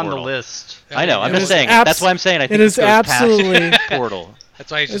not than on the Portal. list. I know. I'm It just is saying. abs- That's why I'm saying I think it is this goes absolutely- past Portal.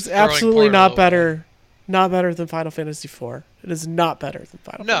 That's why he's It's just throwing absolutely Portal not away. better. Not better than Final Fantasy IV. It is not better than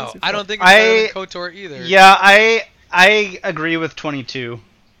Final No, Fantasy IV. I don't think it's better than KOTOR either. Yeah, I agree with 22.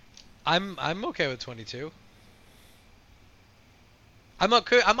 I'm okay with 22. I'm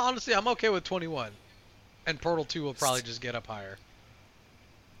okay. I'm okay with 21, and Portal 2 will probably just get up higher.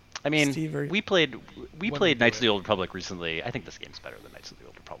 I mean, Steve, are- we played we Knights of do the Old Republic recently. I think this game's better than Knights of the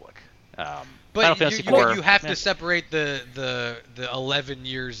Old Republic. Final But Fantasy you IV, have yeah. to separate the 11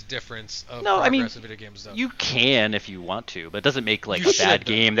 years difference of No, I mean, progress of video games, though. You can if you want to, but it doesn't make like You a bad should, though.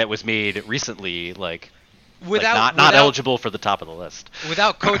 game that was made recently like without not eligible for the top of the list.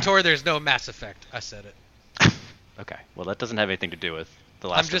 Without KOTOR, there's no Mass Effect. I said it. Okay, well that doesn't have anything to do with the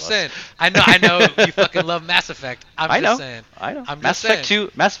last. I'm just of Us. saying. I know you fucking love Mass Effect. I know. Just saying. I know. I'm Mass just Effect saying.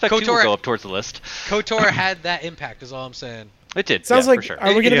 2. Mass Effect 2 will KOTOR go up towards the list. KOTOR had that impact. Is all I'm saying. It did. Sounds yeah, like- for sure.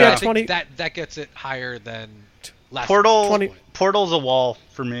 Are we gonna be I at think 20? That gets it higher than last. Portal 20. Portal's a wall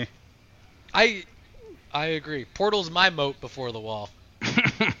for me. I agree. Portal's my moat before the wall.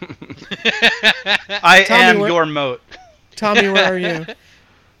 I Tommy, am where- your moat. Tommy, where are you?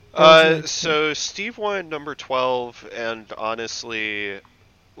 Where's So Steve wanted number 12, and honestly,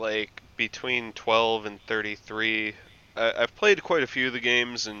 like between 12 and 33, I've played quite a few of the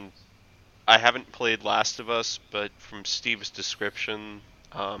games, and I haven't played Last of Us, but from Steve's description,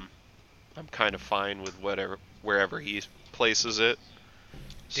 I'm kind of fine with wherever he places it.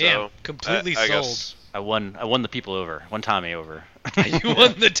 Damn, So, completely I sold. guess I won the people over. Won Tommy over. You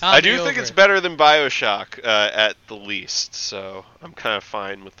won the Tommy I do think over. it's better than BioShock at the least, so I'm kind of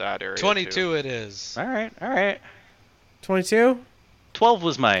fine with that area. 22 too. it is. All right. 22? 12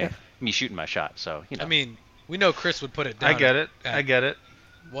 was me shooting my shot, so you know. I mean, we know Chris would put it down. I get it. at I get it.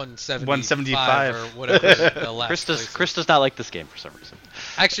 175 or whatever the last Chris place Chris does not like this game for some reason.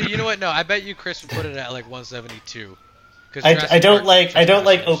 Actually, you know what? No, I bet you Chris would put it at like 172. 'Cause I Jurassic don't Park-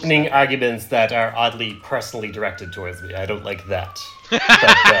 like opening arguments that are oddly personally directed towards me. I don't like that.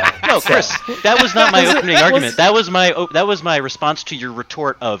 But, No, so- Chris, that was not my Was it- opening was- argument. That was my response to your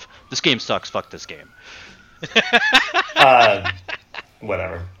retort of this game sucks. Fuck this game.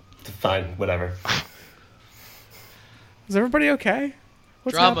 Whatever. Fine. Whatever. Is everybody okay?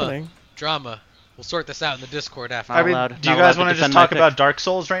 What's Drama. happening? Drama. We'll sort this out in the Discord after. Not I mean, allowed- do you not guys allowed want to to just defend my talk pick. about Dark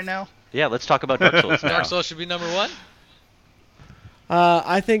Souls right now? Yeah, let's talk about Dark Souls now. Dark Souls should be number 1?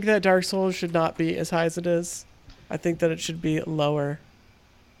 I think that Dark Souls should not be as high as it is. I think that it should be lower.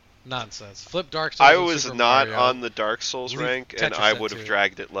 Nonsense. Flip Dark Souls. I and was Super not Mario. on the Dark Souls Leave rank, and Tetris I at would have 2.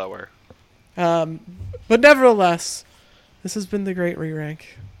 dragged it lower. But nevertheless, this has been the great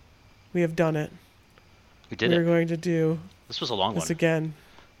re-rank. We have done it. We did We're it. going to do This was a long this one. again.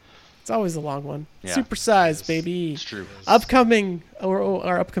 It's always a long one. Yeah. Super size, baby. It's true. Upcoming,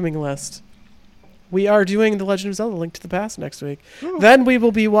 our upcoming list. We are doing The Legend of Zelda: Link to the Past next week. Then we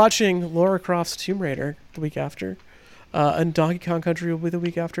will be watching Lara Croft's Tomb Raider the week after, and Donkey Kong Country will be the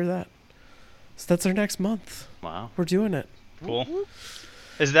week after that. So that's our next month. Wow. We're doing it. Cool.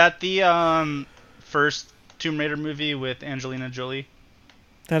 Is that the first Tomb Raider movie with Angelina Jolie?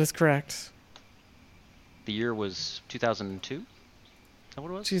 That is correct. The year was 2002. Is that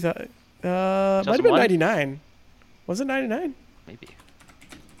what it was? Might have been 2001? 99. Was it 99? Maybe.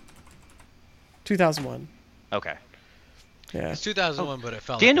 2001. Okay. Yeah. It's 2001, but it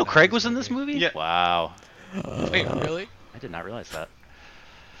felt. Daniel like a Craig 90s was in this movie? Yeah. Wow. Wait, really? I did not realize that.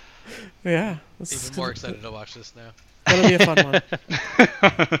 Yeah. This is Even more excited to watch this now. gonna be a fun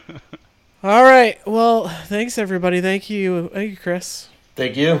one. All right. Well, thanks everybody. Thank you, Chris.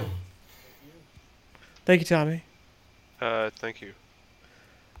 Thank you. Thank you, Tommy. Thank you.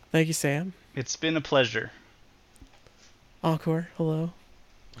 Thank you, Sam. It's been a pleasure. Encore. Hello.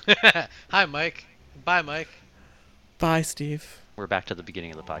 Hi, Mike. Bye, Mike. Bye, Steve. We're back to the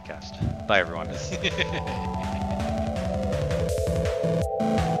beginning of the podcast. Bye, everyone.